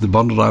items. The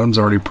bundled items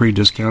are already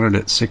pre-discounted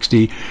at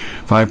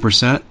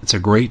 65%. It's a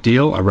great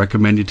deal. I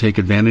recommend you take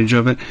advantage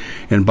of it.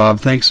 And Bob,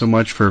 thanks so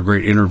much for a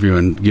great interview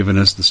and giving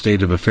us the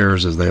state of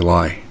affairs as they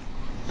lie.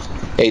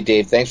 Hey,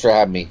 Dave, thanks for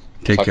having me.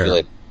 Take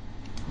care.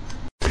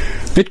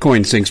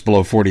 Bitcoin sinks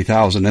below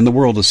 40,000, and the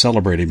world is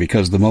celebrating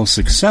because the most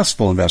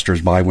successful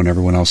investors buy when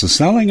everyone else is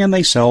selling, and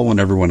they sell when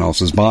everyone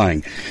else is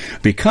buying.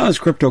 Because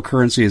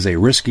cryptocurrency is a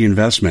risky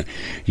investment,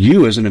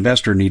 you as an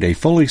investor need a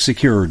fully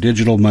secure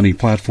digital money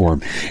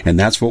platform, and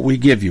that's what we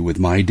give you with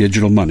My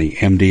Digital Money,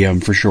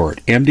 MDM for short.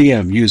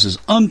 MDM uses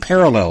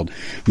unparalleled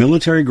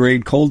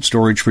military-grade cold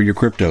storage for your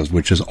cryptos,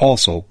 which is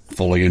also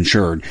fully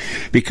insured.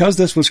 Because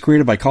this was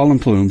created by Colin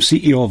Plume,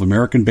 CEO of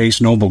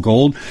American-based Noble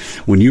Gold,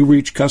 when you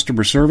reach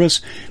customer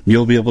service,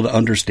 you'll be able to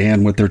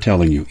understand what they're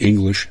telling you.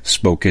 English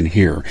spoken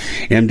here.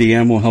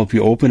 MDM will help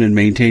you open and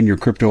maintain your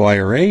crypto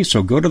IRA,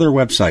 so go to their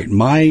website,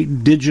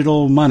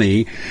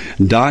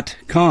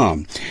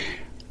 mydigitalmoney.com.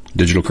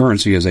 Digital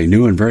currency is a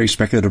new and very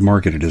speculative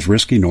market. It is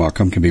risky. No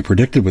outcome can be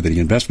predicted. With the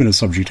investment is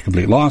subject to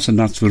complete loss and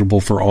not suitable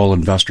for all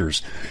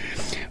investors.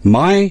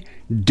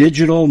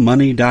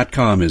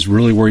 MyDigitalMoney.com is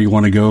really where you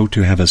want to go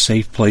to have a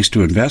safe place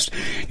to invest.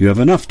 You have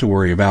enough to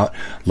worry about.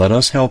 Let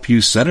us help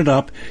you set it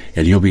up,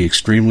 and you'll be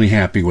extremely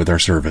happy with our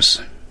service.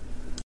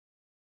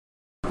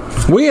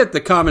 We at the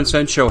Common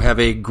Sense Show have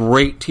a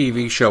great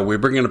TV show. We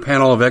bring in a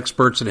panel of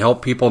experts and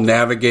help people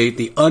navigate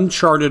the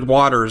uncharted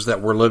waters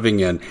that we're living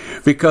in.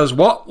 Because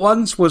what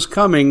once was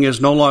coming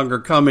is no longer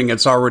coming.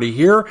 It's already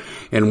here,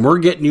 and we're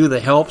getting you the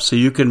help so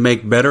you can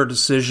make better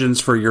decisions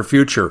for your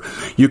future.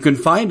 You can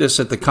find us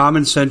at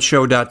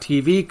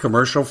thecommonsenseshow.tv,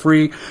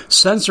 commercial-free,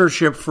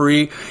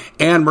 censorship-free,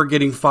 and we're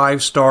getting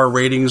 5-star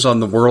ratings on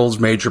the world's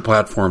major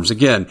platforms.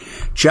 Again,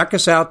 check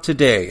us out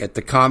today at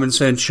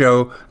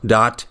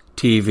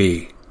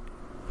thecommonsenseshow.tv.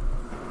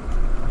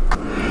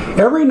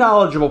 Every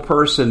knowledgeable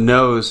person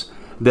knows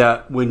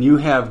that when you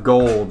have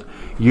gold,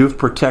 you've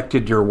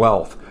protected your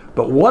wealth.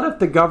 But what if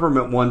the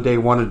government one day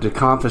wanted to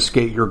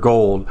confiscate your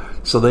gold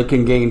so they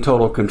can gain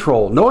total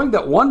control, knowing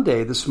that one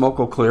day the smoke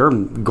will clear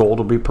and gold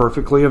will be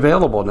perfectly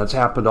available, and that's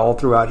happened all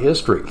throughout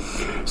history.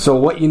 So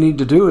what you need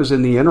to do is,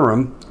 in the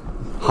interim,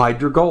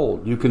 hide your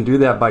gold. You can do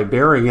that by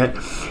burying it.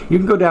 You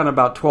can go down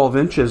about 12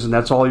 inches, and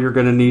that's all you're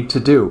going to need to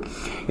do.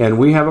 And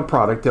we have a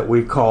product that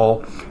we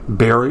call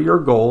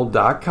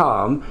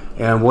buryyourgold.com,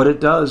 and what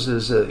it does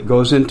is it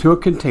goes into a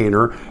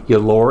container. You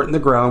lower it in the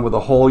ground with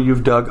a hole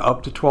you've dug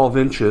up to 12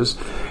 inches.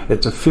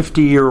 It's a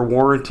 50-year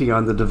warranty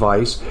on the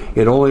device.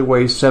 It only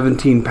weighs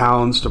 17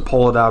 pounds to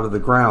pull it out of the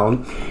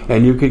ground,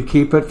 and you can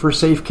keep it for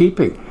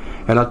safekeeping.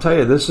 And I'll tell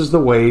you, this is the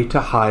way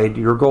to hide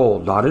your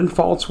gold. Not in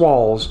false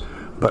walls,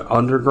 but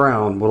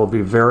underground will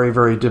be very,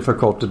 very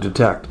difficult to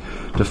detect.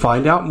 To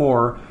find out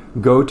more,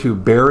 Go to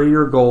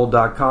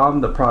buryyourgold.com.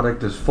 The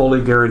product is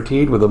fully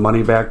guaranteed with a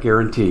money-back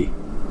guarantee.